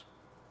Jesus.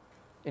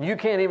 And you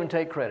can't even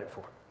take credit for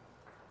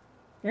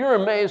it. You're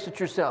amazed at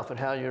yourself at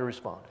how you're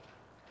responding.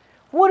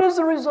 What is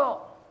the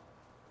result?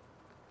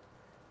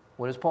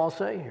 What does Paul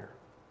say here?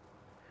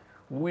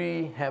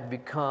 We have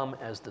become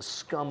as the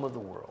scum of the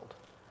world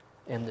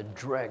and the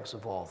dregs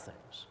of all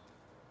things.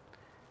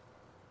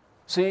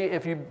 See,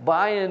 if you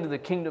buy into the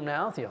kingdom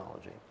now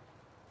theology,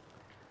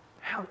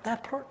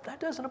 that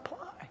doesn't apply.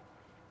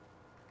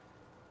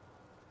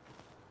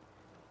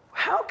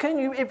 How can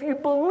you, if you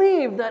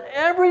believe that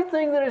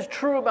everything that is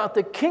true about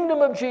the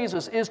kingdom of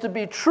Jesus is to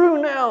be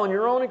true now in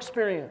your own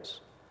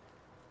experience?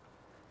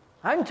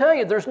 I can tell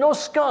you, there's no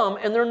scum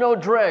and there are no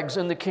dregs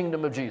in the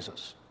kingdom of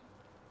Jesus.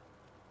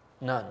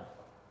 None.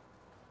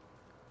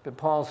 But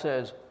Paul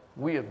says,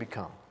 we have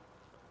become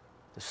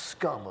the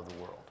scum of the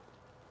world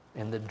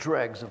and the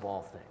dregs of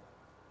all things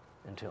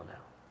until now.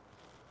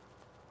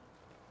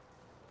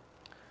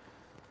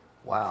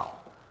 Wow.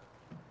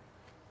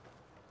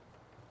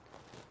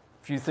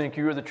 If you think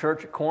you were the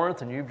church at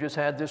Corinth and you've just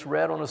had this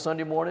read on a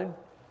Sunday morning,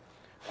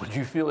 would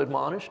you feel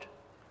admonished?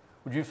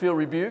 Would you feel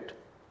rebuked?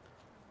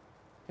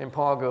 And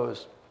Paul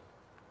goes,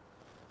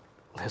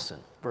 listen,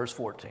 verse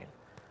 14.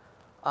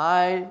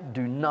 I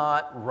do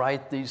not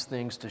write these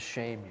things to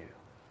shame you,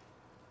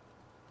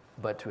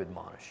 but to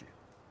admonish you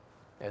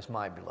as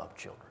my beloved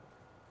children.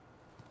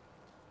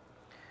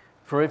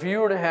 For if you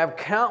were to have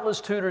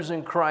countless tutors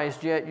in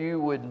Christ, yet you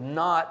would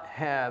not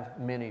have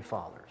many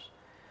fathers.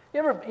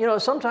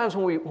 Sometimes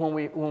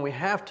when we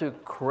have to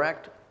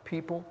correct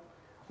people,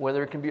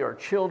 whether it can be our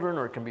children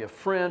or it can be a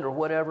friend or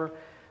whatever,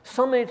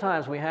 so many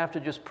times we have to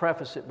just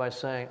preface it by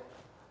saying,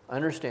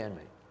 understand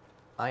me,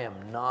 I am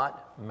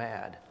not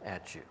mad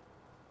at you.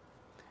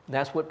 And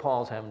that's what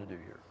Paul's having to do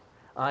here.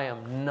 I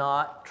am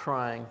not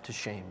trying to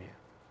shame you,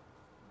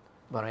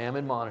 but I am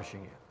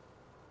admonishing you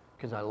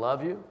because I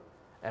love you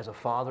as a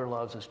father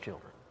loves his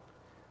children.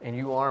 And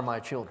you are my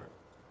children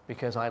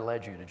because I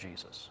led you to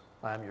Jesus.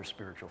 I am your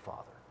spiritual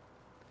father.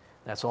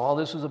 That's all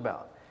this is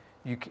about.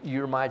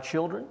 You're my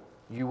children.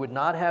 You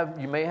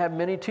may have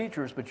many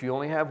teachers, but you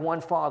only have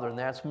one father, and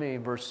that's me.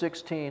 Verse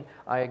 16,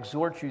 I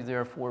exhort you,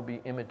 therefore,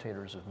 be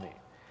imitators of me.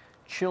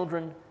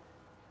 Children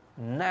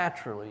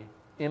naturally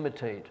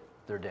imitate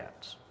their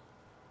dads.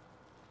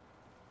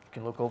 You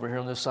can look over here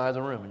on this side of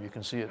the room, and you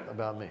can see it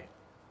about me.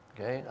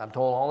 Okay? I'm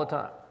told all the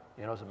time.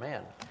 As a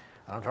man,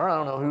 I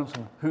don't know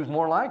who's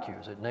more like you.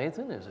 Is it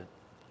Nathan? Is it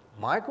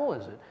Michael?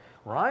 Is it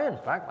Ryan? In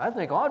fact, I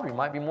think Audrey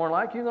might be more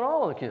like you than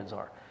all of the kids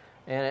are.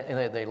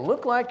 And they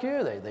look like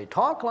you, they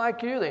talk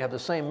like you, they have the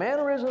same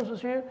mannerisms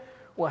as you.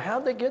 Well,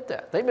 how'd they get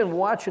that? They've been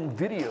watching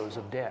videos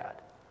of Dad.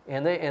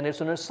 And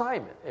it's an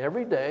assignment.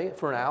 Every day,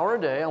 for an hour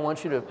a day, I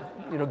want you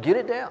to get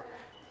it down.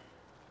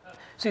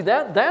 See,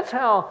 that's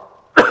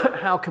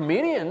how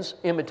comedians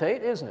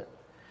imitate, isn't it?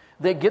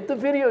 They get the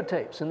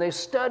videotapes and they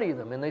study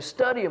them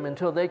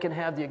until they can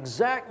have the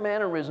exact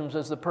mannerisms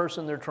as the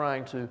person they're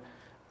trying to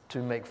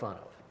make fun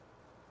of.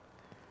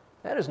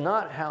 That is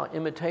not how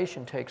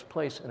imitation takes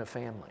place in a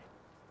family.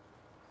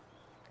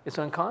 It's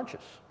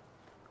unconscious.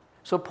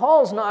 So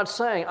Paul's not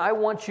saying, I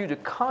want you to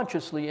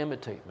consciously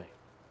imitate me.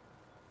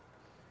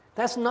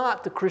 That's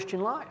not the Christian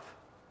life.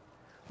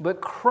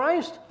 But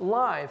Christ's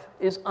life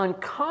is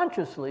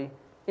unconsciously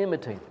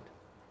imitated.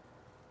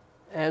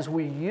 As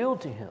we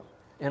yield to him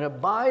and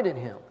abide in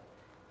him,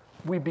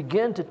 we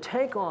begin to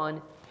take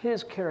on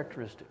his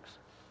characteristics.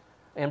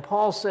 And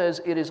Paul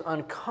says it is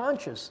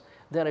unconscious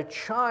that a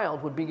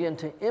child would begin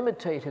to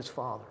imitate his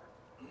father.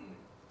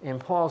 And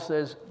Paul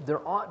says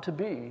there ought to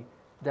be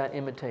that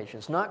imitation.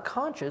 It's not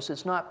conscious,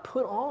 it's not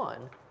put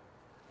on,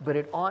 but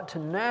it ought to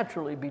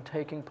naturally be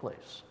taking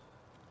place.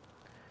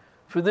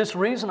 For this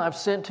reason I've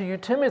sent to you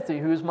Timothy,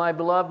 who is my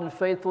beloved and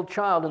faithful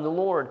child in the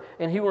Lord,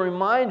 and he will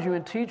remind you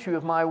and teach you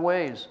of my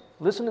ways.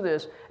 Listen to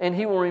this. And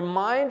he will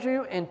remind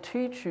you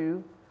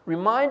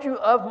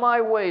of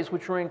my ways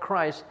which are in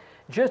Christ,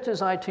 just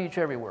as I teach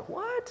everywhere.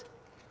 What?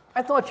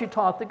 I thought you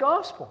taught the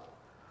gospel.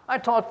 I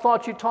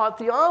thought you taught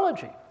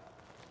theology.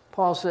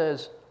 Paul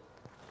says,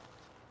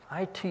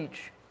 I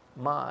teach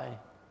my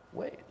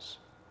ways.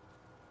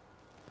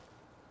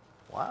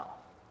 Wow.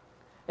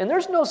 And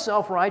there's no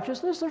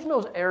self-righteousness. There's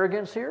no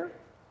arrogance here.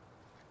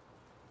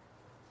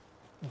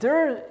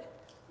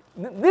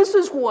 This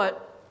is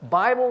what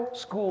Bible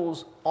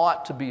schools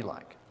ought to be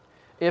like.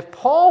 If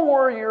Paul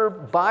were your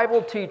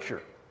Bible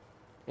teacher,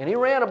 and he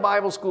ran a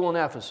Bible school in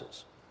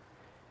Ephesus,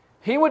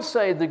 he would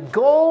say the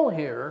goal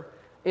here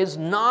is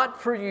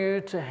not for you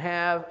to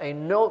have a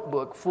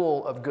notebook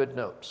full of good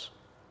notes.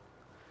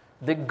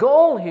 The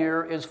goal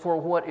here is for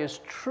what is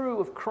true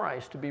of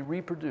Christ to be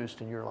reproduced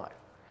in your life.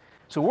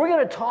 So we're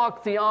going to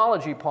talk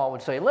theology, Paul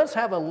would say. Let's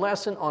have a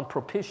lesson on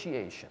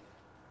propitiation.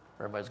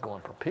 Everybody's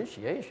going,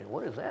 propitiation?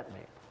 What does that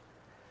mean?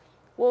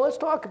 Well, let's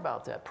talk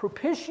about that.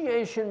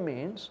 Propitiation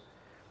means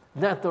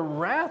that the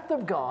wrath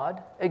of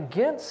God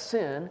against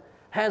sin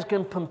has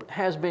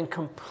been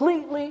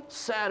completely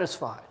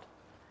satisfied.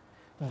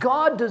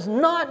 God does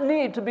not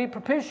need to be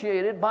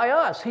propitiated by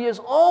us. He has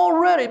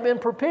already been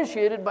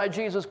propitiated by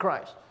Jesus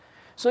Christ.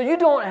 So you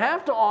don't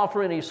have to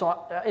offer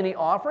any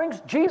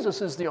offerings.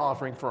 Jesus is the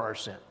offering for our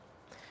sin.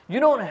 You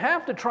don't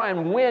have to try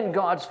and win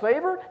God's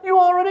favor. You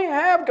already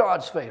have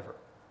God's favor.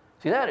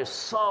 See, that is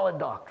solid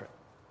doctrine.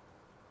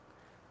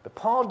 But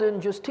Paul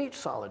didn't just teach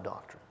solid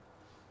doctrine.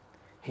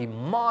 He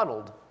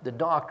modeled the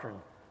doctrine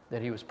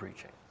that he was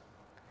preaching.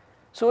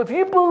 So if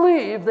you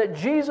believe that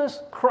Jesus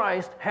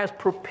Christ has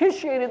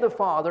propitiated the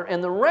Father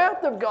and the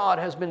wrath of God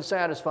has been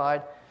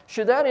satisfied,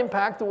 should that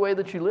impact the way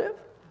that you live?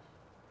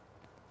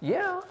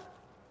 Yeah.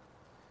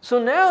 So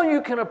now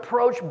you can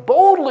approach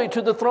boldly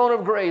to the throne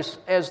of grace,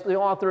 as the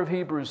author of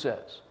Hebrews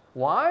says.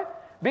 Why?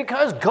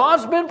 Because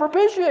God's been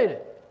propitiated.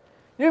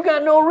 You've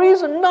got no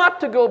reason not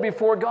to go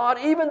before God,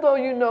 even though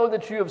you know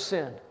that you have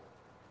sinned.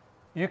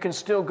 You can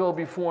still go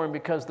before Him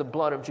because the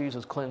blood of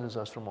Jesus cleanses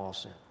us from all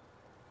sin.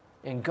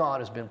 And God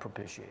has been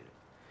propitiated.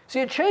 See,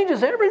 it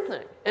changes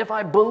everything. If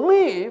I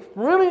believe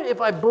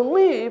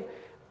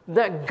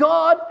that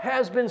God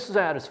has been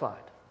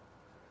satisfied,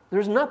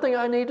 there's nothing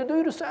I need to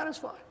do to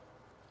satisfy.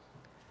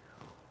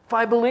 If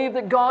I believe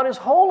that God is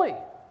holy,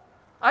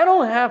 I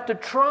don't have to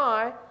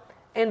try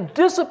and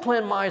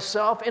discipline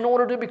myself in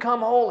order to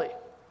become holy.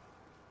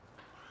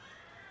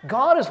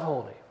 God is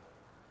holy,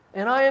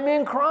 and I am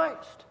in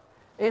Christ,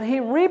 and He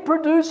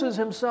reproduces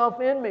Himself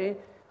in me.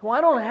 Well,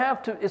 I don't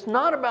have to. It's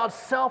not about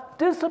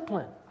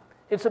self-discipline.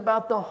 It's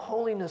about the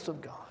holiness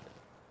of God.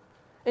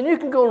 And you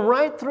can go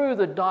right through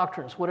the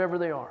doctrines, whatever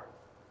they are.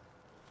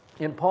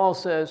 And Paul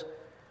says,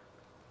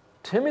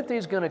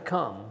 Timothy's going to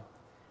come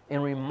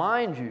and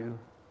remind you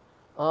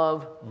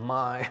of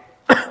my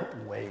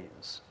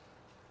ways.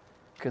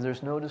 Because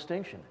there's no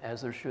distinction,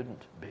 as there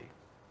shouldn't be.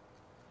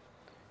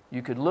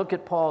 You could look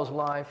at Paul's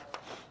life.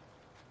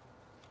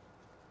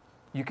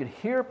 You could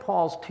hear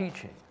Paul's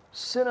teaching,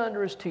 sit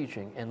under his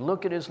teaching, and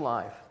look at his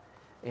life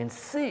and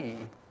see,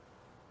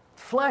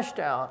 fleshed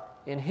out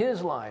in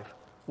his life,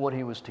 what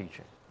he was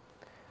teaching.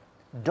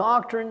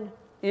 Doctrine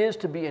is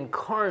to be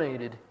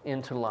incarnated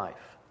into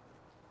life.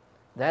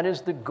 That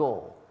is the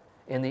goal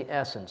and the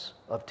essence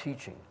of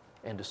teaching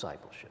and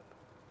discipleship.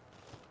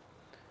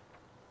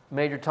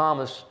 Major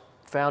Thomas,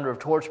 founder of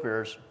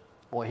Torchbearers,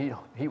 boy,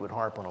 he would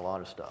harp on a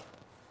lot of stuff.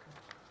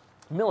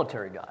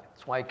 Military guy.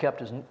 That's why he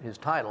kept his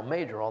title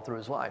Major all through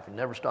his life. He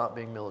never stopped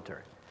being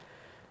military.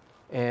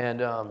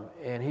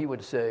 And he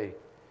would say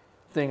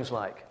things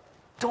like,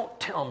 don't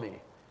tell me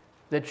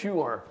that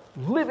you are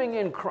living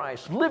in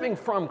Christ, living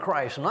from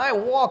Christ, and I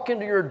walk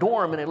into your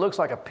dorm and it looks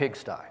like a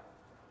pigsty.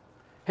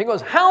 He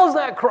goes, how is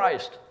that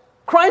Christ?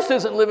 Christ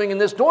isn't living in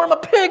this dorm, a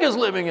pig is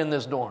living in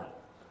this dorm.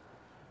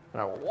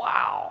 And I go,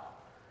 wow.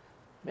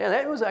 Man,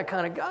 that was that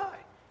kind of guy.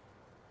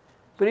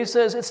 But he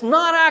says, it's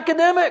not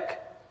academic.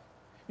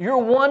 Your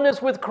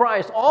oneness with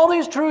Christ, all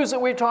these truths that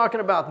we're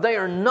talking about, they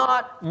are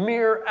not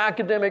mere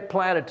academic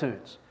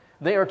platitudes.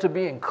 They are to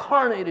be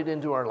incarnated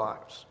into our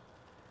lives.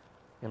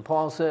 And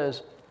Paul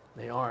says,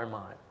 they are in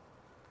mine.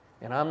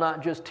 And I'm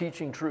not just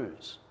teaching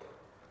truths.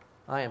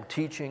 I am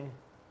teaching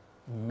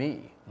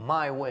me,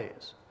 my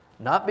ways.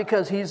 Not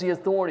because he's the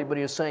authority, but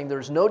he is saying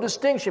there's no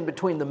distinction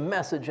between the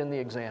message and the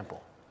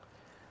example.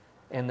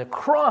 And the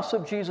cross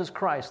of Jesus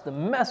Christ, the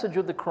message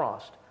of the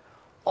cross,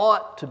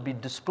 ought to be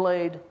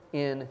displayed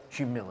in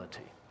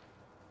humility.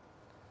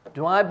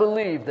 Do I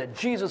believe that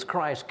Jesus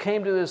Christ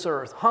came to this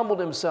earth, humbled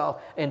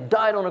himself, and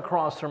died on a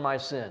cross for my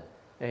sin?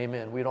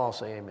 Amen. We'd all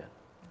say amen.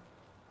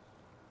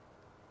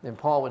 Then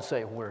Paul would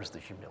say, where's the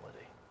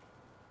humility?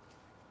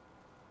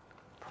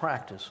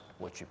 Practice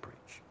what you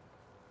preach.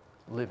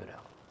 Live it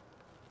out.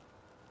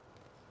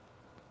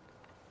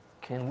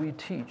 can we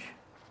teach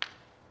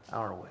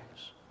our ways?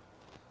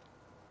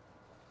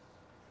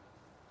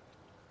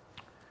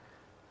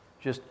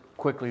 Just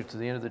quickly to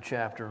the end of the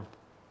chapter.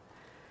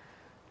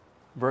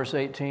 Verse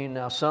 18,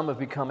 now some have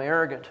become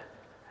arrogant,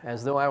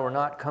 as though I were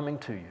not coming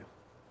to you.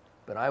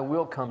 But I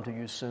will come to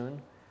you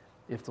soon,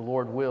 if the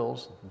Lord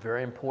wills.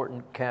 Very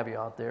important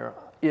caveat there,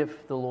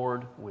 if the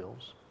Lord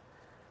wills.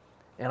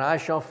 And I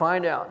shall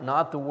find out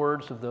not the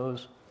words of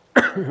those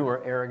who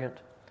are arrogant,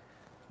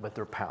 but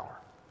their power.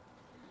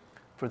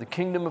 For the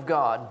kingdom of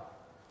God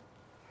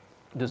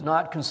does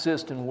not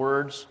consist in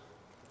words,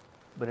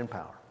 but in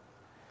power.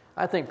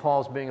 I think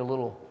Paul's being a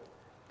little,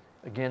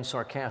 again,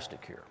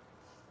 sarcastic here.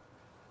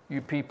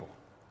 You people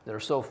that are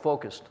so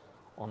focused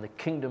on the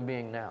kingdom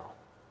being now,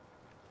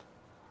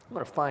 I'm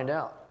going to find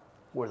out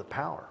where the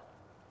power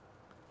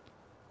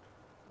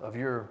of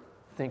your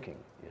thinking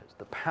is,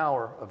 the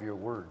power of your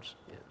words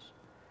is.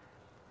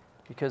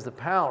 Because the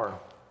power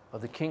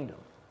of the kingdom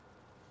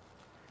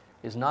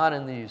is not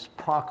in these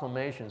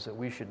proclamations that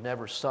we should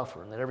never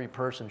suffer and that every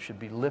person should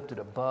be lifted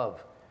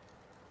above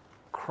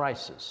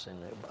crisis and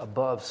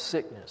above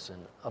sickness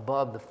and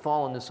above the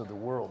fallenness of the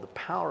world. The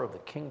power of the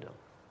kingdom,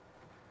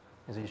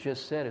 as he's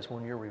just said, is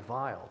when you're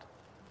reviled,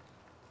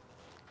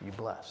 you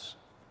bless.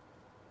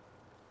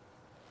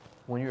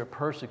 When you're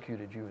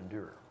persecuted, you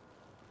endure.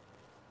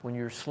 When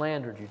you're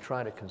slandered, you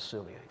try to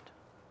conciliate.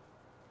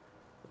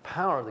 The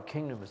power of the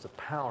kingdom is the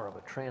power of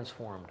a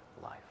transformed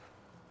life.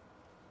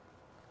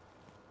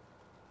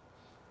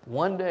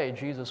 One day,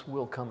 Jesus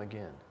will come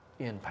again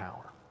in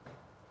power.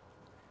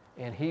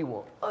 And he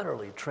will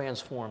utterly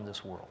transform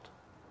this world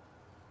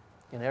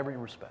in every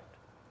respect.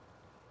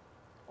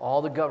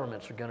 All the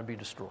governments are going to be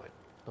destroyed.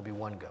 There'll be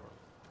one government.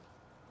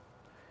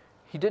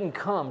 He didn't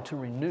come to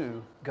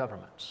renew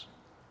governments.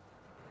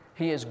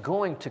 He is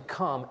going to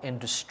come and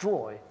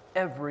destroy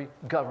every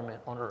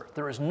government on earth.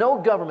 There is no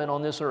government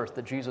on this earth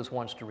that Jesus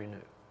wants to renew.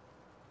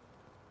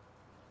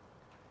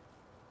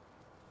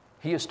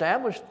 He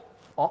established,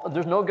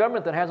 there's no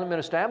government that hasn't been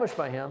established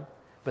by him,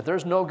 but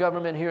there's no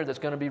government here that's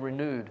going to be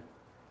renewed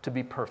to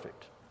be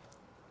perfect.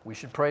 We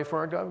should pray for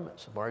our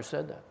governments. I've already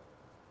said that.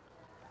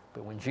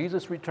 But when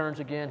Jesus returns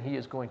again, he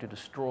is going to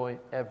destroy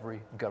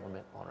every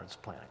government on this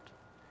planet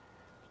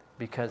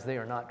because they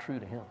are not true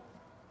to him,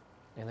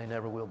 and they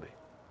never will be.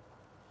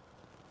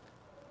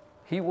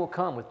 He will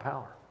come with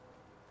power.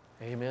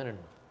 Amen and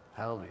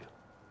hallelujah.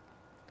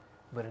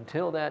 But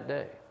until that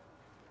day,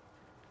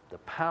 the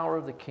power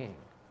of the King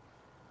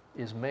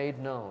is made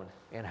known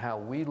in how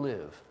we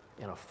live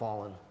in a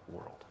fallen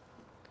world.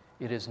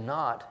 It is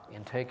not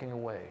in taking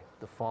away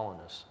the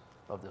fallenness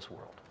of this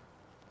world.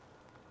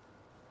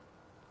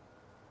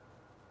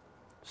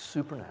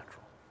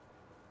 Supernatural.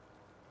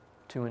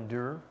 To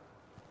endure,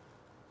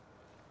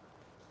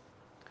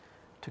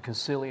 to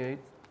conciliate,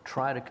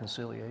 try to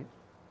conciliate,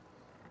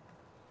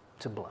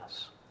 to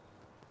bless.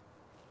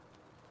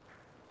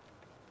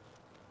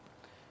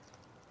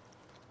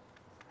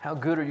 How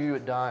good are you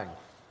at dying?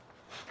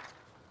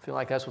 I feel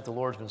like that's what the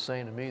Lord's been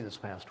saying to me this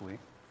past week.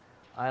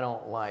 I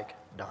don't like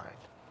dying.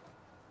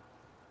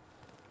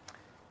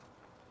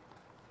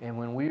 And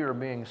when we are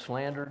being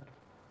slandered,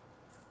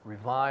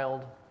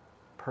 reviled,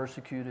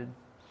 persecuted,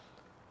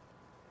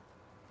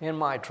 and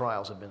my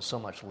trials have been so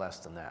much less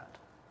than that,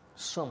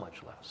 so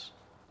much less.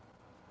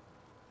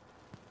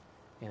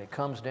 And it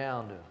comes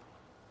down to,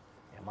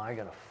 am I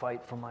going to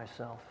fight for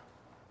myself?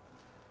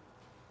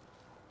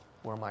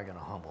 Or am I going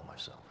to humble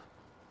myself?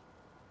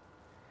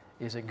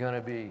 Is it going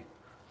to be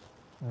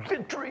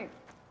victory?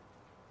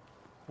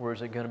 Or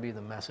is it going to be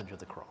the message of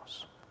the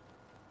cross?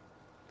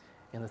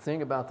 And the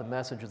thing about the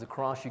message of the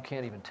cross, you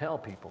can't even tell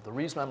people. The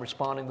reason I'm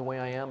responding the way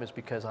I am is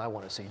because I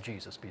want to see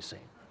Jesus be seen.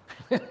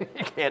 You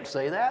can't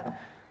say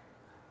that.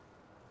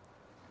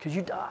 Because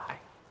you die.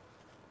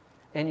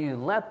 And you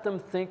let them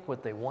think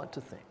what they want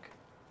to think.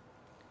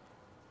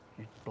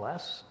 You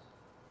bless.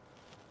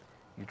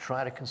 You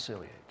try to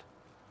conciliate.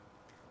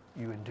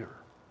 You endure.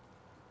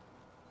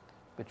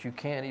 But you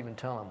can't even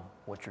tell them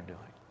what you're doing.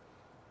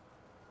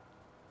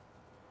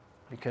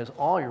 Because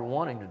all you're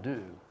wanting to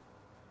do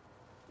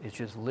is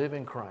just live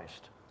in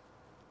Christ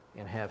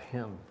and have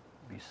him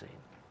be seen.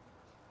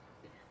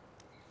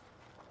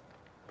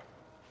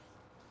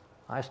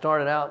 I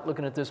started out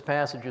looking at this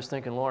passage just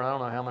thinking, Lord, I don't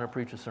know how I'm going to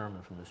preach a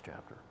sermon from this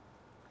chapter.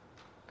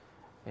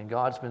 And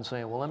God's been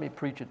saying, well, let me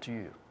preach it to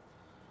you.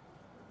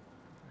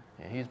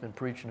 And he's been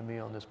preaching to me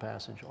on this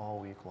passage all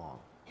week long,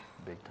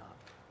 big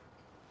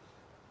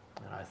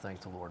time. And I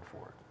thank the Lord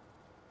for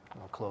it.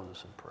 I'll close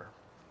this in prayer.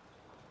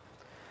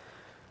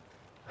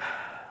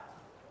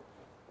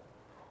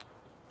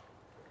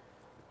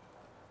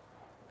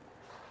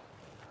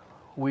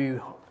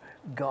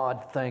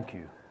 God, thank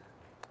you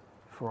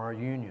for our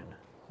union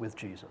with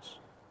Jesus.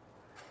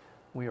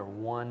 We are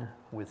one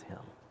with him.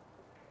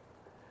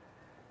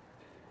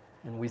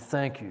 And we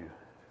thank you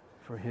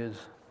for his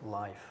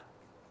life.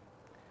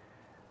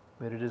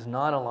 But it is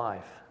not a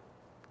life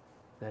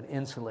that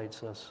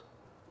insulates us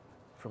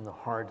from the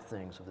hard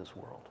things of this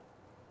world.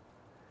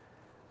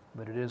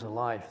 But it is a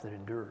life that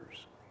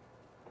endures.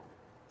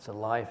 It's a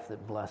life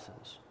that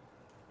blesses,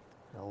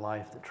 a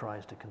life that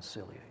tries to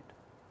conciliate.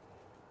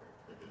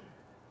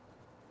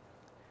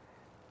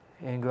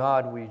 And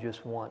God, we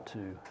just want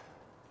to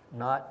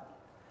not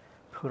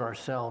put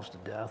ourselves to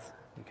death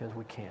because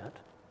we can't.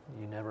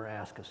 You never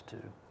ask us to.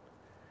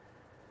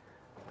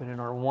 But in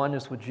our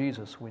oneness with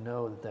Jesus, we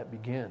know that that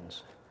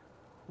begins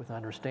with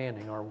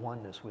understanding our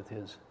oneness with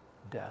his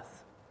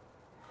death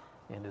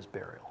and his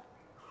burial,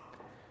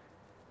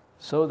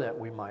 so that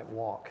we might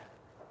walk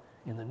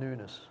in the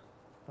newness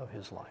of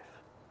his life.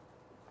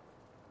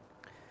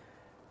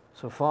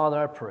 So,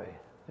 Father, I pray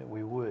that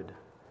we would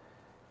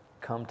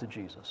come to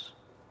Jesus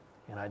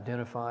and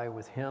identify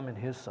with him and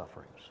his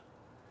sufferings,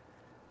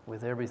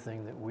 with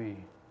everything that we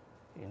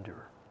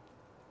endure,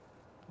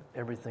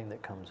 everything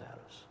that comes at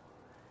us.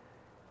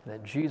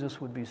 That Jesus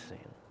would be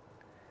seen,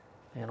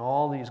 and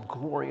all these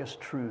glorious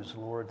truths,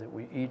 Lord, that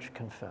we each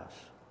confess,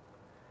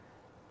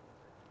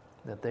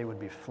 that they would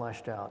be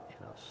fleshed out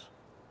in us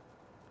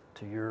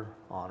to your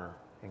honor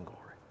and glory.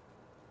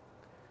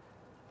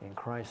 In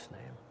Christ's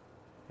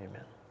name,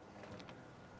 amen.